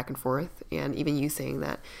much back and forth? And even you saying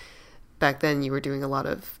that back then you were doing a lot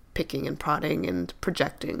of picking and prodding and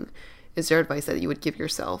projecting. Is there advice that you would give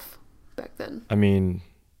yourself back then? I mean,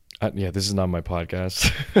 yeah, this is not my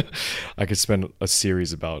podcast. I could spend a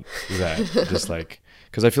series about that. Just like,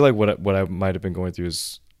 because I feel like what I might have been going through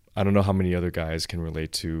is, I don't know how many other guys can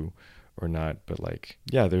relate to or not, but like,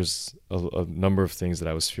 yeah, there's a number of things that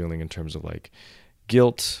I was feeling in terms of like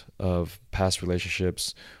guilt of past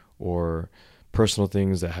relationships or personal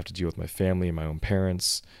things that have to deal with my family and my own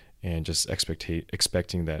parents, and just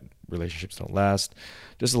expecting that relationships don't last.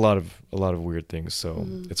 Just a lot of weird things. So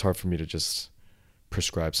it's hard for me to just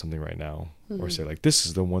prescribe something right now or say like, this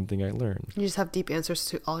is the one thing I learned. You just have deep answers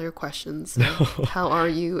to all your questions. No. How are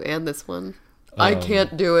you and this one? I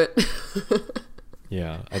can't do it.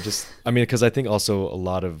 Yeah, I mean, because I think also a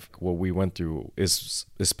lot of what we went through is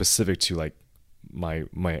specific to like my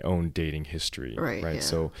own dating history, right? Yeah.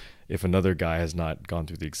 So if another guy has not gone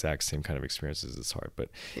through the exact same kind of experiences, it's hard. But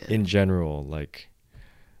in general, like,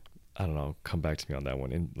 I don't know, come back to me on that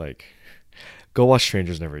one. And like, go watch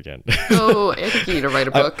Strangers Never Again. Oh, I think you need to write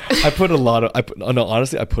a book. I put a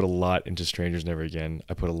lot into Strangers Never Again.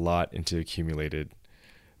 I put a lot into Accumulated,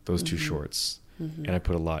 those two shorts. And I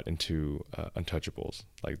put a lot into Untouchables.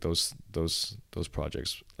 Like those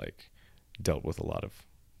projects like dealt with a lot of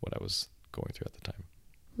what I was going through at the time.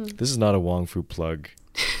 This is not a Wong Fu plug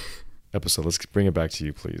episode. Let's bring it back to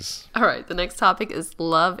you, please. All right. The next topic is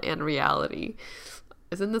love and reality.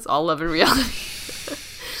 Isn't this all love and reality?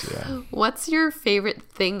 Yeah. What's your favorite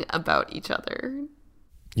thing about each other?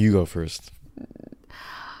 You go first.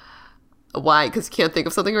 Why? Because you can't think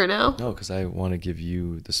of something right now? No, because I want to give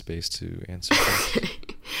you the space to answer.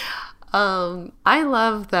 I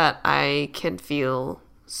love that I can feel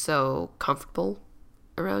so comfortable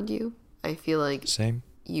around you. I feel like Same.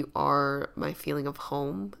 You are my feeling of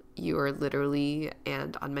home. You are literally,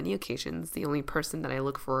 and on many occasions, the only person that I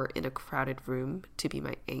look for in a crowded room to be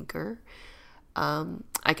my anchor.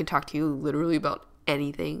 I can talk to you literally about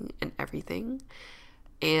anything and everything.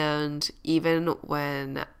 And even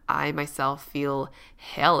when I myself feel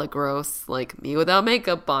hella gross, like me without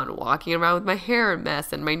makeup on, walking around with my hair a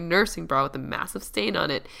mess and my nursing bra with a massive stain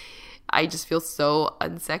on it, I just feel so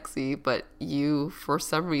unsexy. But you, for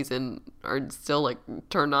some reason, are still like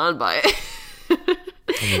turned on by it.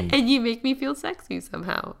 And you make me feel sexy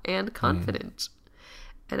somehow and confident.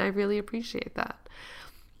 And I really appreciate that.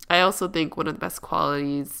 I also think one of the best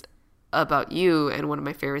qualities about you, and one of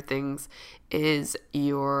my favorite things, is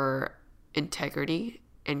your integrity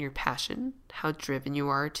and your passion, how driven you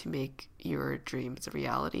are to make your dreams a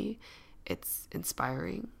reality. It's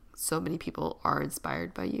inspiring. So many people are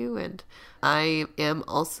inspired by you, and I am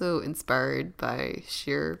also inspired by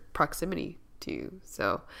sheer proximity to you.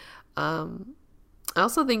 So I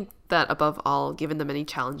also think that above all, given the many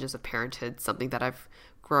challenges of parenthood, something that I've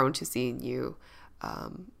grown to see in you,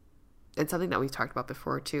 and something that we've talked about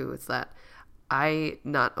before too, is that I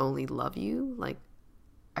not only love you, like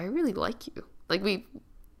I really like you. Like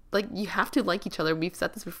you have to like each other. We've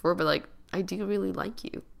said this before, but like I do really like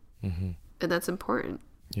you. And that's important.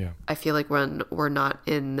 Yeah. I feel like when we're not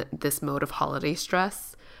in this mode of holiday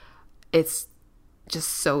stress, it's just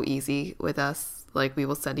so easy with us. Like we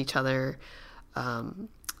will send each other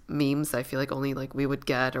memes I feel like only like we would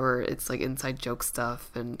get, or it's like inside joke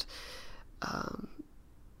stuff, and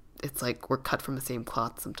it's like we're cut from the same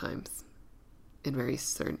cloth sometimes in very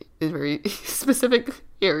specific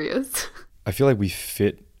areas. I feel like we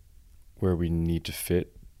fit where we need to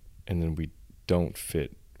fit, and then we don't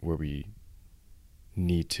fit where we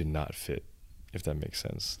need to not fit, if that makes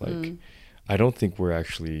sense. Like I don't think we're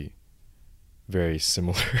actually very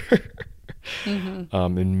similar.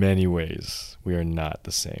 In many ways we are not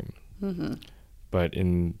the same. But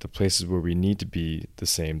in the places where we need to be the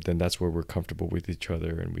same, then that's where we're comfortable with each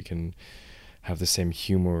other, and we can have the same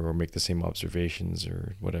humor or make the same observations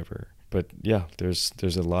or whatever. But yeah, there's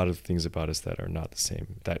a lot of things about us that are not the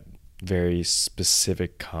same. That very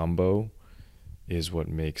specific combo is what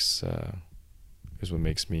makes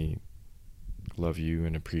me love you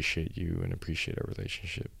and appreciate our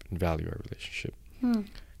relationship and value our relationship.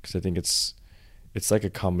 Because I think it's like a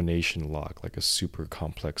combination lock, like a super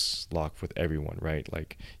complex lock with everyone, right?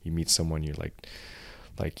 Like you meet someone, you're like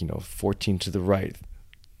 14 to the right,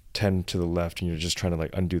 10 to the left, and you're just trying to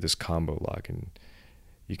like undo this combo lock, and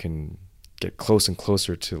you can get close and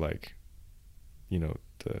closer to like,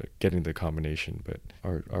 getting the combination, but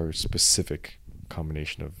our specific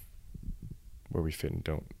combination of where we fit and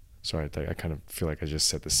don't. Sorry, I kind of feel like I just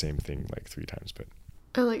said the same thing like 3 times, but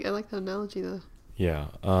I like that analogy though. Yeah.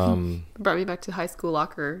 Brought me back to high school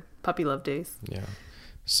locker puppy love days. Yeah.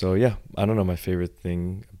 So yeah, I don't know. My favorite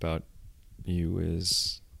thing about you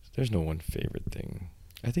is there's no one favorite thing.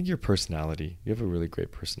 I think your personality. You have a really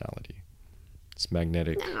great personality. It's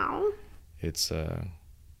magnetic. No. It's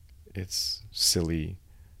silly,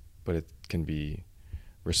 but it can be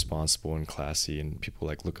responsible and classy, and people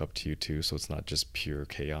like look up to you too. So it's not just pure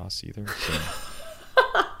chaos either. So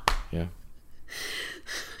yeah.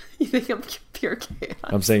 You think I'm pure chaos?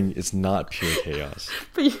 I'm saying it's not pure chaos.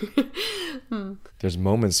 But there's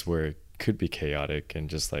moments where it could be chaotic and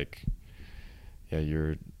just like, yeah,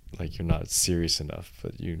 you're not serious enough,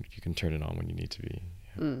 but you can turn it on when you need to be.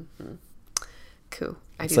 Yeah. Cool.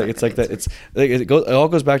 It all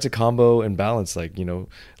goes back to combo and balance. Like,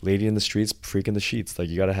 lady in the streets, freak in the sheets. Like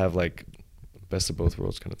you got to have like best of both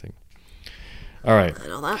worlds kind of thing. All right. I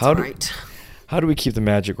know that's right. How do we keep the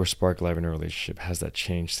magic or spark alive in our relationship? Has that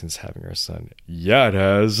changed since having our son? Yeah, it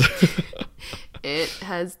has. It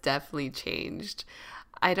has definitely changed.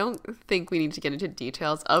 I don't think we need to get into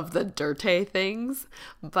details of the dirty things,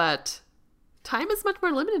 but time is much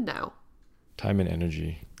more limited now. Time and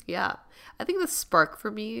energy. Yeah. I think the spark for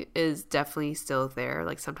me is definitely still there.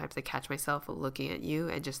 Like sometimes I catch myself looking at you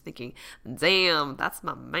and just thinking, damn, that's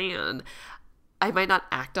my man. I might not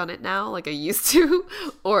act on it now like I used to,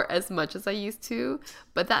 or as much as I used to,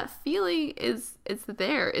 but that feeling it's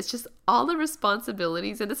there. It's just all the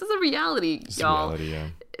responsibilities, and this is a reality, y'all. Yeah.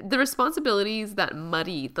 The responsibilities that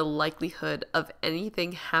muddy the likelihood of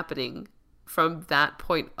anything happening from that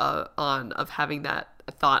point on of having that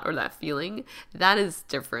thought or that feeling, that is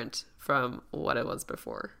different from what it was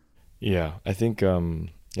before. Yeah, I think, it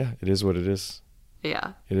is what it is.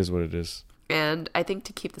 Yeah. It is what it is. And I think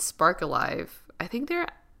to keep the spark alive, I think there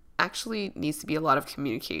actually needs to be a lot of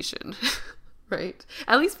communication, right?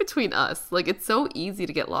 At least between us. Like, it's so easy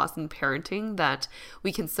to get lost in parenting that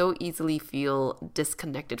we can so easily feel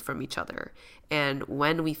disconnected from each other. And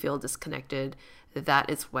when we feel disconnected, that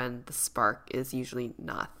is when the spark is usually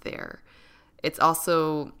not there. It's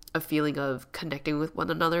also a feeling of connecting with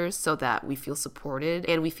one another so that we feel supported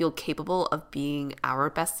and we feel capable of being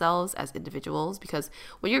our best selves as individuals. Because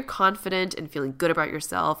when you're confident and feeling good about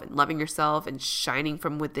yourself and loving yourself and shining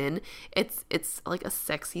from within, it's like a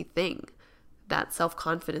sexy thing. That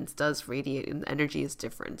self-confidence does radiate and the energy is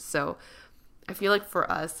different. So I feel like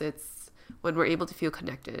for us, it's when we're able to feel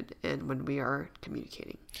connected and when we are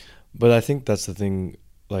communicating. But I think that's the thing.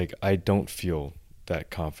 Like, I don't feel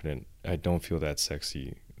that confident. I don't feel that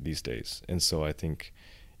sexy these days. And so I think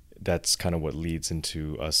that's kind of what leads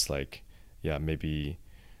into us, like, yeah, maybe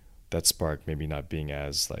that spark maybe not being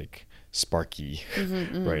as like sparky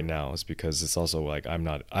right now, is because it's also like I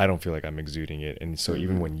don't feel like I'm exuding it. And so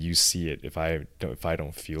even when you see it, if I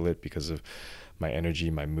don't feel it because of my energy,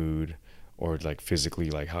 my mood, or like physically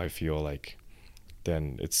like how I feel, like,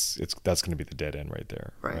 then it's that's going to be the dead end right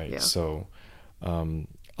there. Right. Yeah. So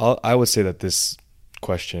I would say that this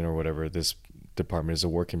question or whatever, this department is a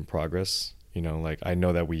work in progress. You know, like I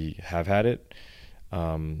know that we have had it,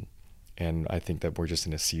 and I think that we're just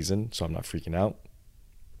in a season, so I'm not freaking out.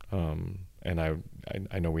 And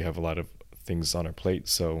I know we have a lot of things on our plate,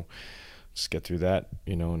 so just get through that,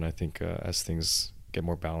 you know. And I think as things get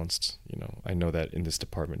more balanced, you know, I know that in this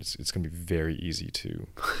department it's going to be very easy to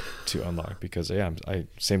unlock, because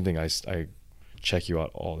same thing, I check you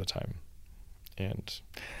out all the time, and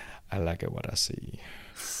I like it what I see.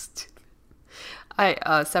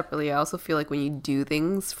 I separately, I also feel like when you do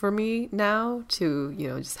things for me now to, you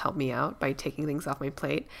know, just help me out by taking things off my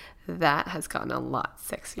plate, that has gotten a lot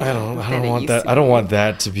sexier. I don't want that. I don't want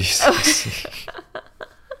that to be sexy.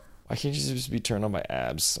 Why can't you just be turned on by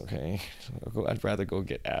abs? Okay, I'd rather go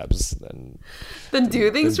get abs than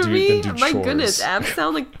do things for me. My chores. goodness, abs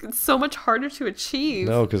sound like it's so much harder to achieve.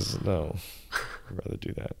 No, I'd rather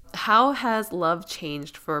do that. How has love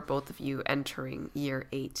changed for both of you entering year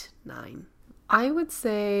 8, 9? I would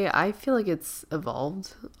say I feel like it's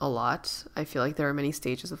evolved a lot. I feel like there are many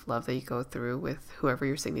stages of love that you go through with whoever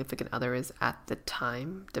your significant other is at the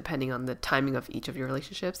time, depending on the timing of each of your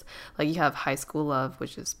relationships. Like you have high school love,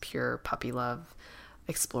 which is pure puppy love,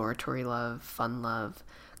 exploratory love, fun love.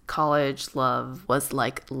 College love was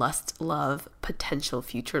like lust love, potential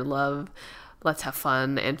future love, let's have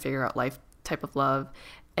fun and figure out life type of love.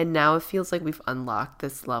 And now it feels like we've unlocked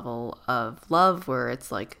this level of love where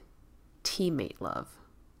it's like teammate love,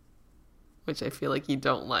 which I feel like you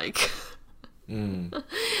don't like.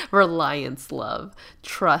 Reliance love,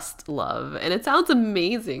 trust love, and it sounds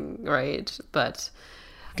amazing, right? But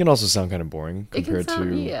it can also sound kind of boring compared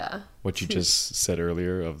to what you just said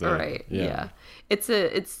earlier of the right. Yeah. It's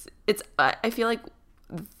I feel like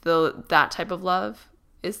that type of love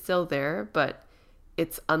is still there, but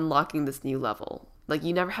it's unlocking this new level. Like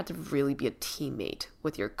you never had to really be a teammate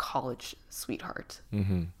with your college sweetheart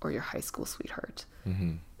or your high school sweetheart.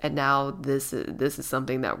 And now this is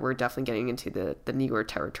something that we're definitely getting into the newer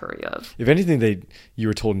territory of. If anything, you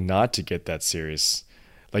were told not to get that serious.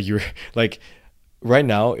 Like you're like right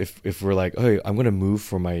now, if we're like, hey, I'm gonna move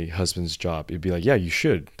for my husband's job, it'd be like, yeah, you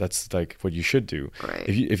should. That's like what you should do. Right.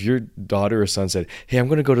 If your daughter or son said, hey, I'm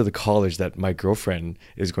gonna go to the college that my girlfriend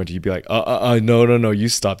is going to, you'd be like, no, you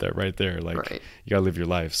stop that right there. Like right. You gotta live your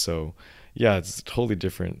life. So yeah, it's totally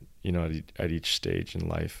different, you know, at each stage in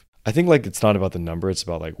life. I think like it's not about the number, it's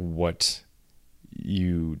about like what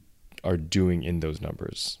you are doing in those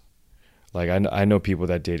numbers. Like I know people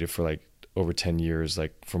that dated for like over 10 years,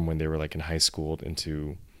 like from when they were like in high school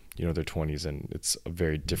into, you know, their 20s, and it's a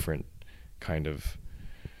very different kind of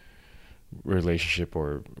relationship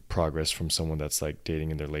or progress from someone that's like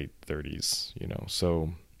dating in their late 30s, you know.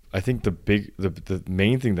 So I think the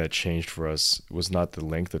main thing that changed for us was not the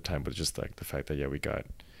length of time, but just like the fact that we got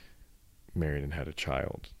married and had a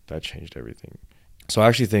child. That changed everything. So I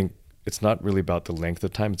actually think it's not really about the length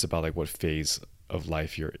of time, it's about like what phase of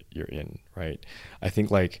life you're in, right? I think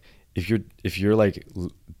like if you're like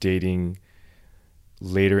dating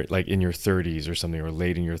later, like in your 30s or something, or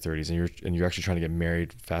late in your 30s, and you're actually trying to get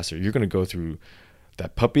married faster, you're going to go through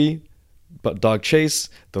that puppy dog chase,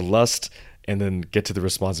 the lust, and then get to the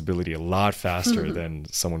responsibility a lot faster than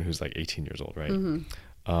someone who's like 18 years old, right?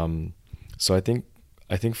 So I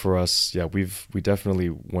think for us, yeah, we definitely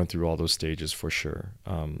went through all those stages for sure.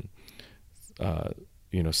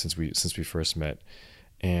 You know, since we first met,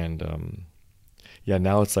 and yeah,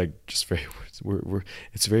 now it's like just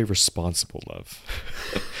it's very responsible love.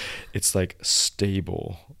 It's like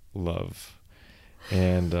stable love,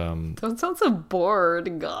 and don't sound so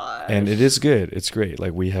bored, God. And it is good. It's great.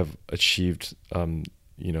 Like we have achieved,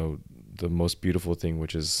 you know, the most beautiful thing,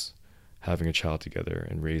 which is having a child together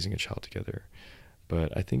and raising a child together.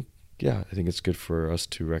 But I think it's good for us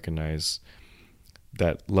to recognize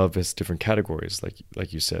that love has different categories,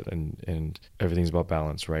 like you said, and everything's about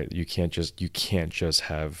balance, right? You can't just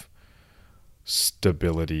have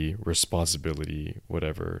stability, responsibility,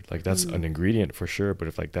 whatever. Like that's an ingredient for sure, but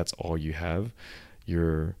if like that's all you have,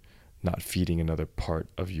 you're not feeding another part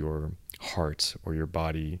of your heart or your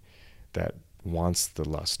body that wants the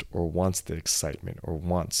lust or wants the excitement or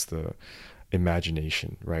wants the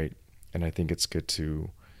imagination, right? And I think it's good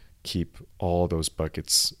to keep all those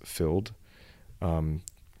buckets filled,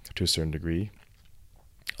 to a certain degree.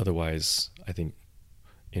 Otherwise, I think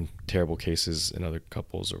in terrible cases in other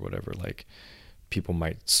couples or whatever, like people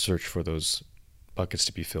might search for those buckets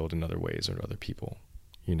to be filled in other ways or other people,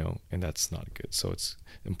 you know, and that's not good. So it's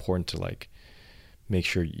important to like make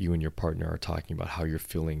sure you and your partner are talking about how you're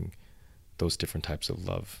feeling those different types of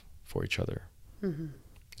love for each other. Mm-hmm.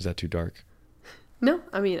 Is that too dark? No,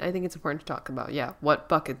 I mean, I think it's important to talk about, what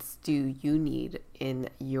buckets do you need in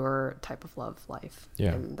your type of love life?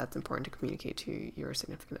 Yeah. And that's important to communicate to your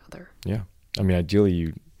significant other. Yeah. I mean, ideally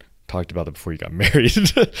you talked about it before you got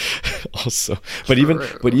married also. But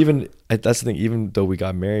even that's the thing, even though we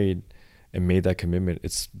got married and made that commitment,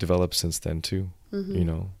 it's developed since then too, you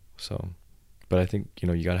know? So, but I think, you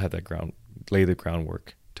know, you got to have that lay the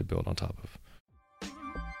groundwork to build on top of.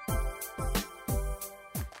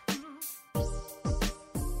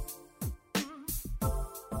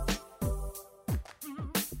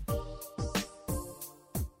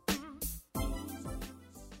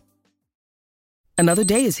 Another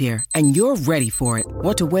day is here, and you're ready for it.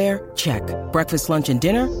 What to wear? Check. Breakfast, lunch, and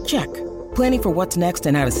dinner? Check. Planning for what's next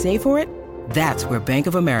and how to save for it? That's where Bank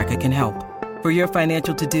of America can help. For your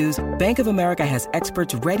financial to-dos, Bank of America has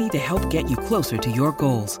experts ready to help get you closer to your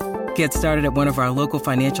goals. Get started at one of our local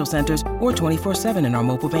financial centers or 24/7 in our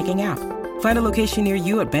mobile banking app. Find a location near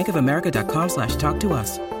you at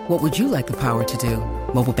bankofamerica.com/talktous. What would you like the power to do?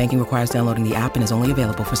 Mobile banking requires downloading the app and is only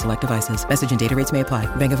available for select devices. Message and data rates may apply.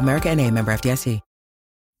 Bank of America N.A., member FDIC.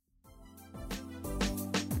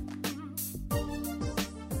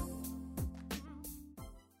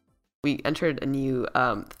 We entered a new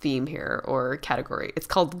theme here or category. It's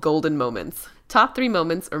called Golden Moments. Top 3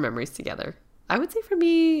 moments or memories together. I would say for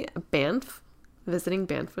me, Banff, visiting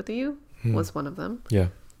Banff with you was one of them. Yeah,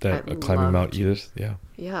 that climbing Mount Edith. Yeah.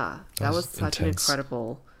 Yeah, that was such an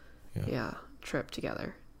incredible Yeah. trip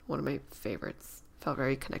together. One of my favorites. Felt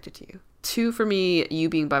very connected to you. 2 for me, you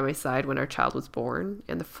being by my side when our child was born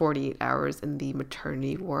and the 48 hours in the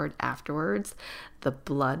maternity ward afterwards, the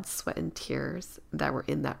blood, sweat, and tears that were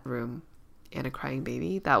in that room and a crying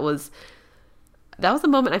baby. That was a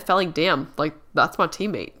moment I felt like, damn, like that's my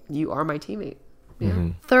teammate. You are my teammate. Yeah.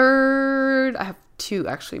 Mm-hmm. 3rd, I have 2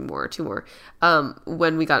 more.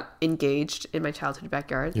 When we got engaged in my childhood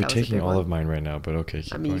backyard. You're taking all of mine right now, but okay.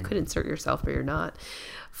 I mean, you could insert yourself, but you're not.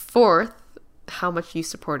 4th, how much you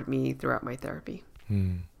supported me throughout my therapy.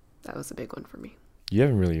 That was a big one for me. You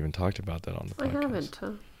haven't really even talked about that on the podcast. I haven't.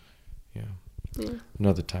 Yeah.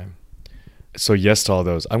 Another time. So yes to all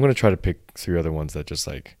those. I'm going to try to pick 3 other ones that just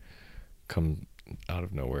like come out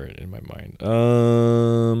of nowhere in my mind.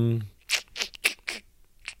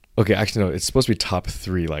 Okay, actually no, it's supposed to be top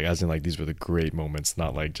 3, like as in like these were the great moments,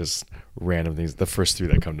 not like just random things. The first 3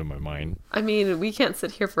 that come to my mind. I mean, we can't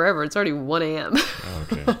sit here forever. It's already 1 a.m.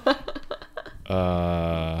 Okay.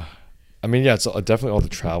 I mean, yeah, it's definitely all the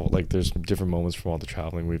travel. Like, there's different moments from all the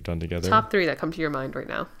traveling we've done together. Top 3 that come to your mind right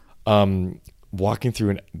now. Walking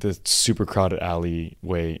through the super crowded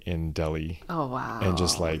alleyway in Delhi. Oh, wow. And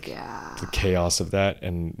just like the chaos of that,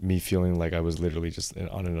 and me feeling like I was literally just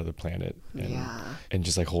on another planet. And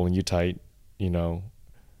just like holding you tight, you know,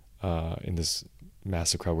 in this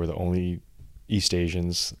massive crowd. We're the only East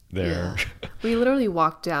Asians there. Yeah. We literally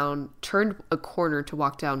turned a corner to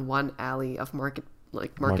walk down one alley of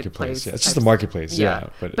marketplace. Yeah, it's just the marketplace. Yeah.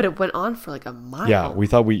 But it went on for like a mile. Yeah, we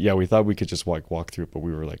thought we could just walk through it, but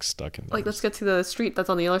we were like stuck in there. Like, let's get to the street that's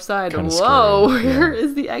on the other side. Whoa, where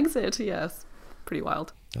is the exit? Yes. Pretty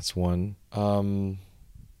wild. That's one.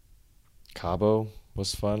 Cabo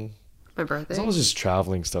was fun. My birthday. It's always just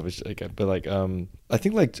traveling stuff. It's like, but like I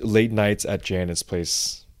think like late nights at Janet's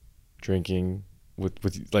place, drinking with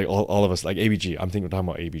like all of us, like ABG. I'm talking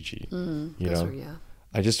about ABG. You know.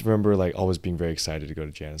 I just remember like always being very excited to go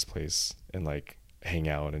to Janet's place and like hang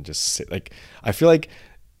out and just sit. Like, I feel like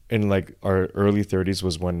in like our early 30s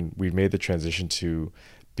was when we made the transition to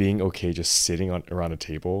being okay just sitting around a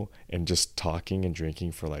table and just talking and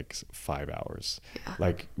drinking for like 5 hours. Yeah.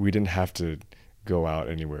 Like, we didn't have to go out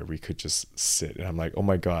anywhere. We could just sit. And I'm like, oh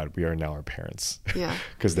my God, we are now our parents. Yeah.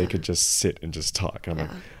 Because they could just sit and just talk. And I'm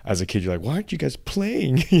like, as a kid, you're like, why aren't you guys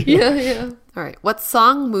playing? You know? Yeah. All right. What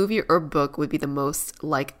song, movie, or book would be the most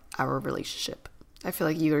like our relationship? I feel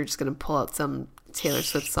like you're just going to pull out some Taylor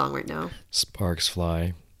Swift song right now. Sparks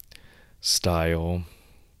Fly, Style,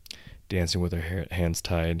 Dancing with Her Hands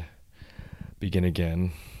Tied, Begin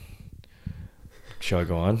Again. Shall I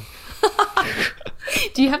go on?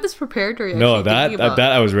 Do you have this prepared, or are you no? That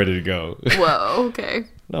I was ready to go. Whoa. Okay.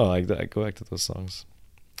 No, I go back to those songs.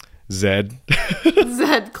 Zed.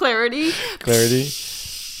 Zed. Clarity.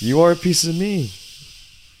 You are a piece of me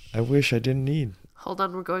I wish I didn't need. Hold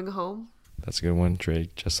on, we're going home. That's a good one.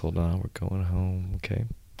 Drake, just hold on. We're going home. Okay.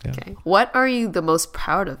 Yeah. Okay. What are you the most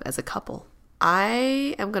proud of as a couple?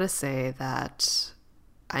 I am going to say that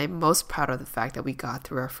I'm most proud of the fact that we got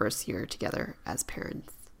through our first year together as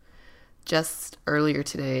parents. Just earlier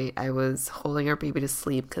today, I was holding our baby to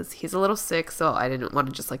sleep because he's a little sick, so I didn't want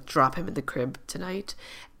to just like drop him in the crib tonight.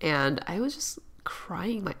 And I was just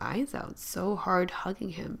crying my eyes out so hard hugging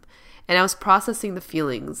him. And I was processing the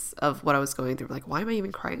feelings of what I was going through. Like, why am I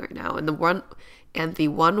even crying right now? And the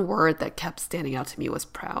one word that kept standing out to me was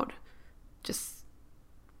proud. Just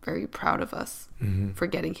very proud of us for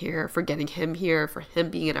getting here, for getting him here, for him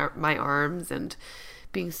being in my arms and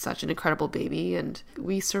being such an incredible baby. And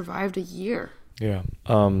we survived a year. Yeah.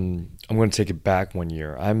 I'm going to take it back 1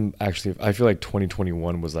 year. I feel like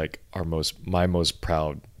 2021 was like my most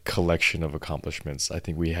proud collection of accomplishments. I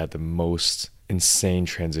think we had the most insane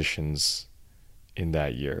transitions in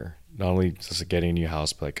that year. Not only just getting a new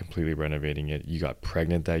house, but like completely renovating it. You got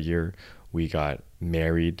pregnant that year. We got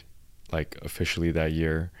married like officially that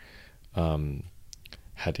year.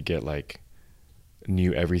 Had to get like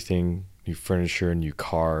new everything, new furniture, new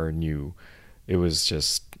car, it was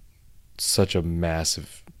just such a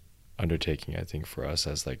massive undertaking, I think, for us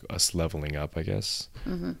as like us leveling up, I guess.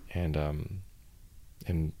 And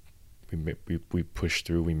we pushed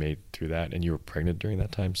through, we made through that, and you were pregnant during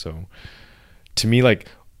that time. So to me, like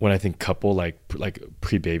when I think couple, like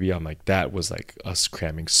pre-baby, I'm like, that was like us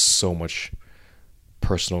cramming so much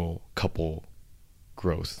personal couple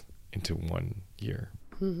growth into 1 year.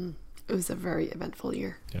 It was a very eventful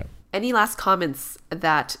year. Yeah. Any last comments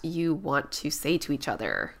that you want to say to each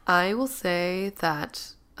other? I will say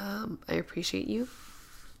that I appreciate you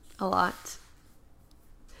a lot.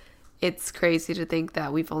 It's crazy to think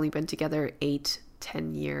that we've only been together 8 to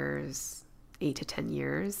 10 years,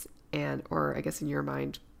 or I guess in your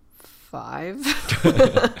mind, 5.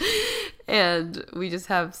 And we just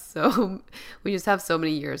have so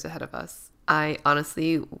many years ahead of us. I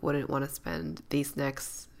honestly wouldn't want to spend these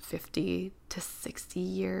next 50 to 60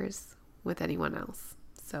 years with anyone else.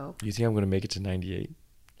 So you think I'm going to make it to 98?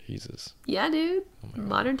 Jesus. Yeah, dude.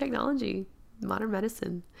 Modern technology, modern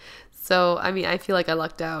medicine. So, I mean, I feel like I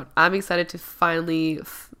lucked out. I'm excited to finally,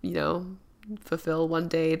 fulfill one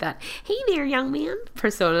day that, hey there, young man,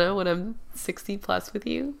 persona when I'm 60 plus with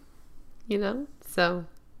you, So,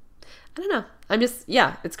 I don't know.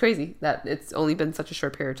 It's crazy that it's only been such a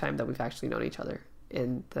short period of time that we've actually known each other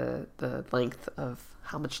in the length of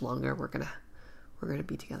how much longer we're gonna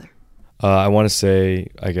be together. I want to say,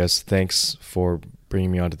 I guess, thanks for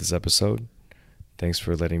bringing me onto this episode. Thanks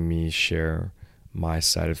for letting me share my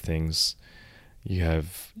side of things. You,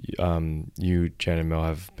 Jan and Mel,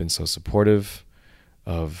 have been so supportive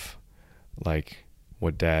of like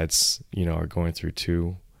what dads, are going through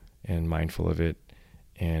too, and mindful of it.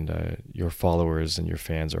 And your followers and your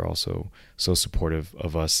fans are also so supportive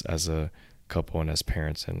of us as a couple and as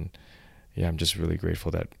parents. And yeah, I'm just really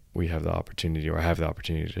grateful that we have the opportunity, or I have the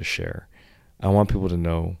opportunity to share. I want people to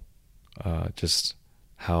know just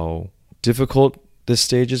how difficult this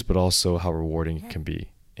stage is, but also how rewarding it can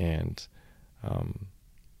be. And I'm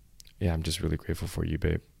just really grateful for you,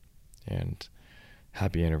 babe. And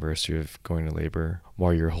happy anniversary of going to labor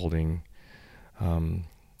while you're holding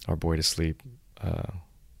our boy to sleep.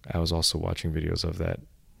 I was also watching videos of that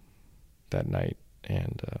night,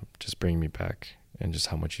 and just bringing me back, and just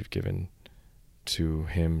how much you've given to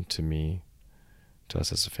him, to me, to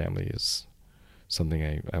us as a family is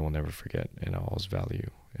something I will never forget, and I'll always value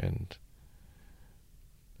and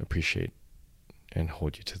appreciate and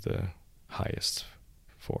hold you to the highest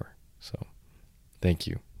for. So thank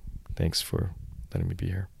you. Thanks for letting me be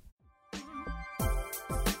here.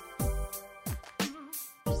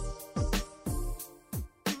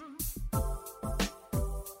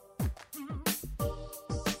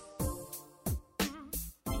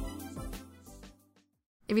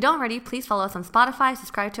 If you don't already, please follow us on Spotify,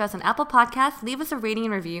 subscribe to us on Apple Podcasts, leave us a rating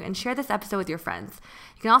and review, and share this episode with your friends.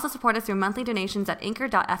 You can also support us through monthly donations at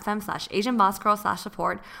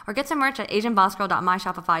anchor.fm/AsianBossGirl/support, or get some merch at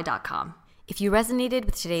asianbossgirl.myshopify.com. If you resonated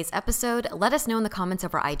with today's episode, let us know in the comments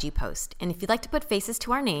of our IG post. And if you'd like to put faces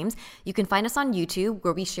to our names, you can find us on YouTube,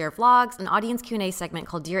 where we share vlogs, an audience Q&A segment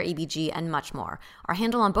called Dear ABG, and much more. Our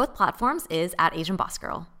handle on both platforms is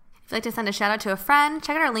 @AsianBossGirl. If you'd like to send a shout out to a friend,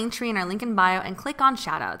 check out our link tree in our link in bio and click on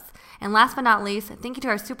shoutouts. And last but not least, thank you to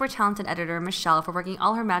our super talented editor, Michelle, for working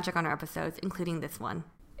all her magic on our episodes, including this one.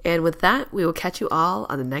 And with that, we will catch you all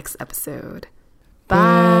on the next episode.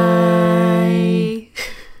 Bye.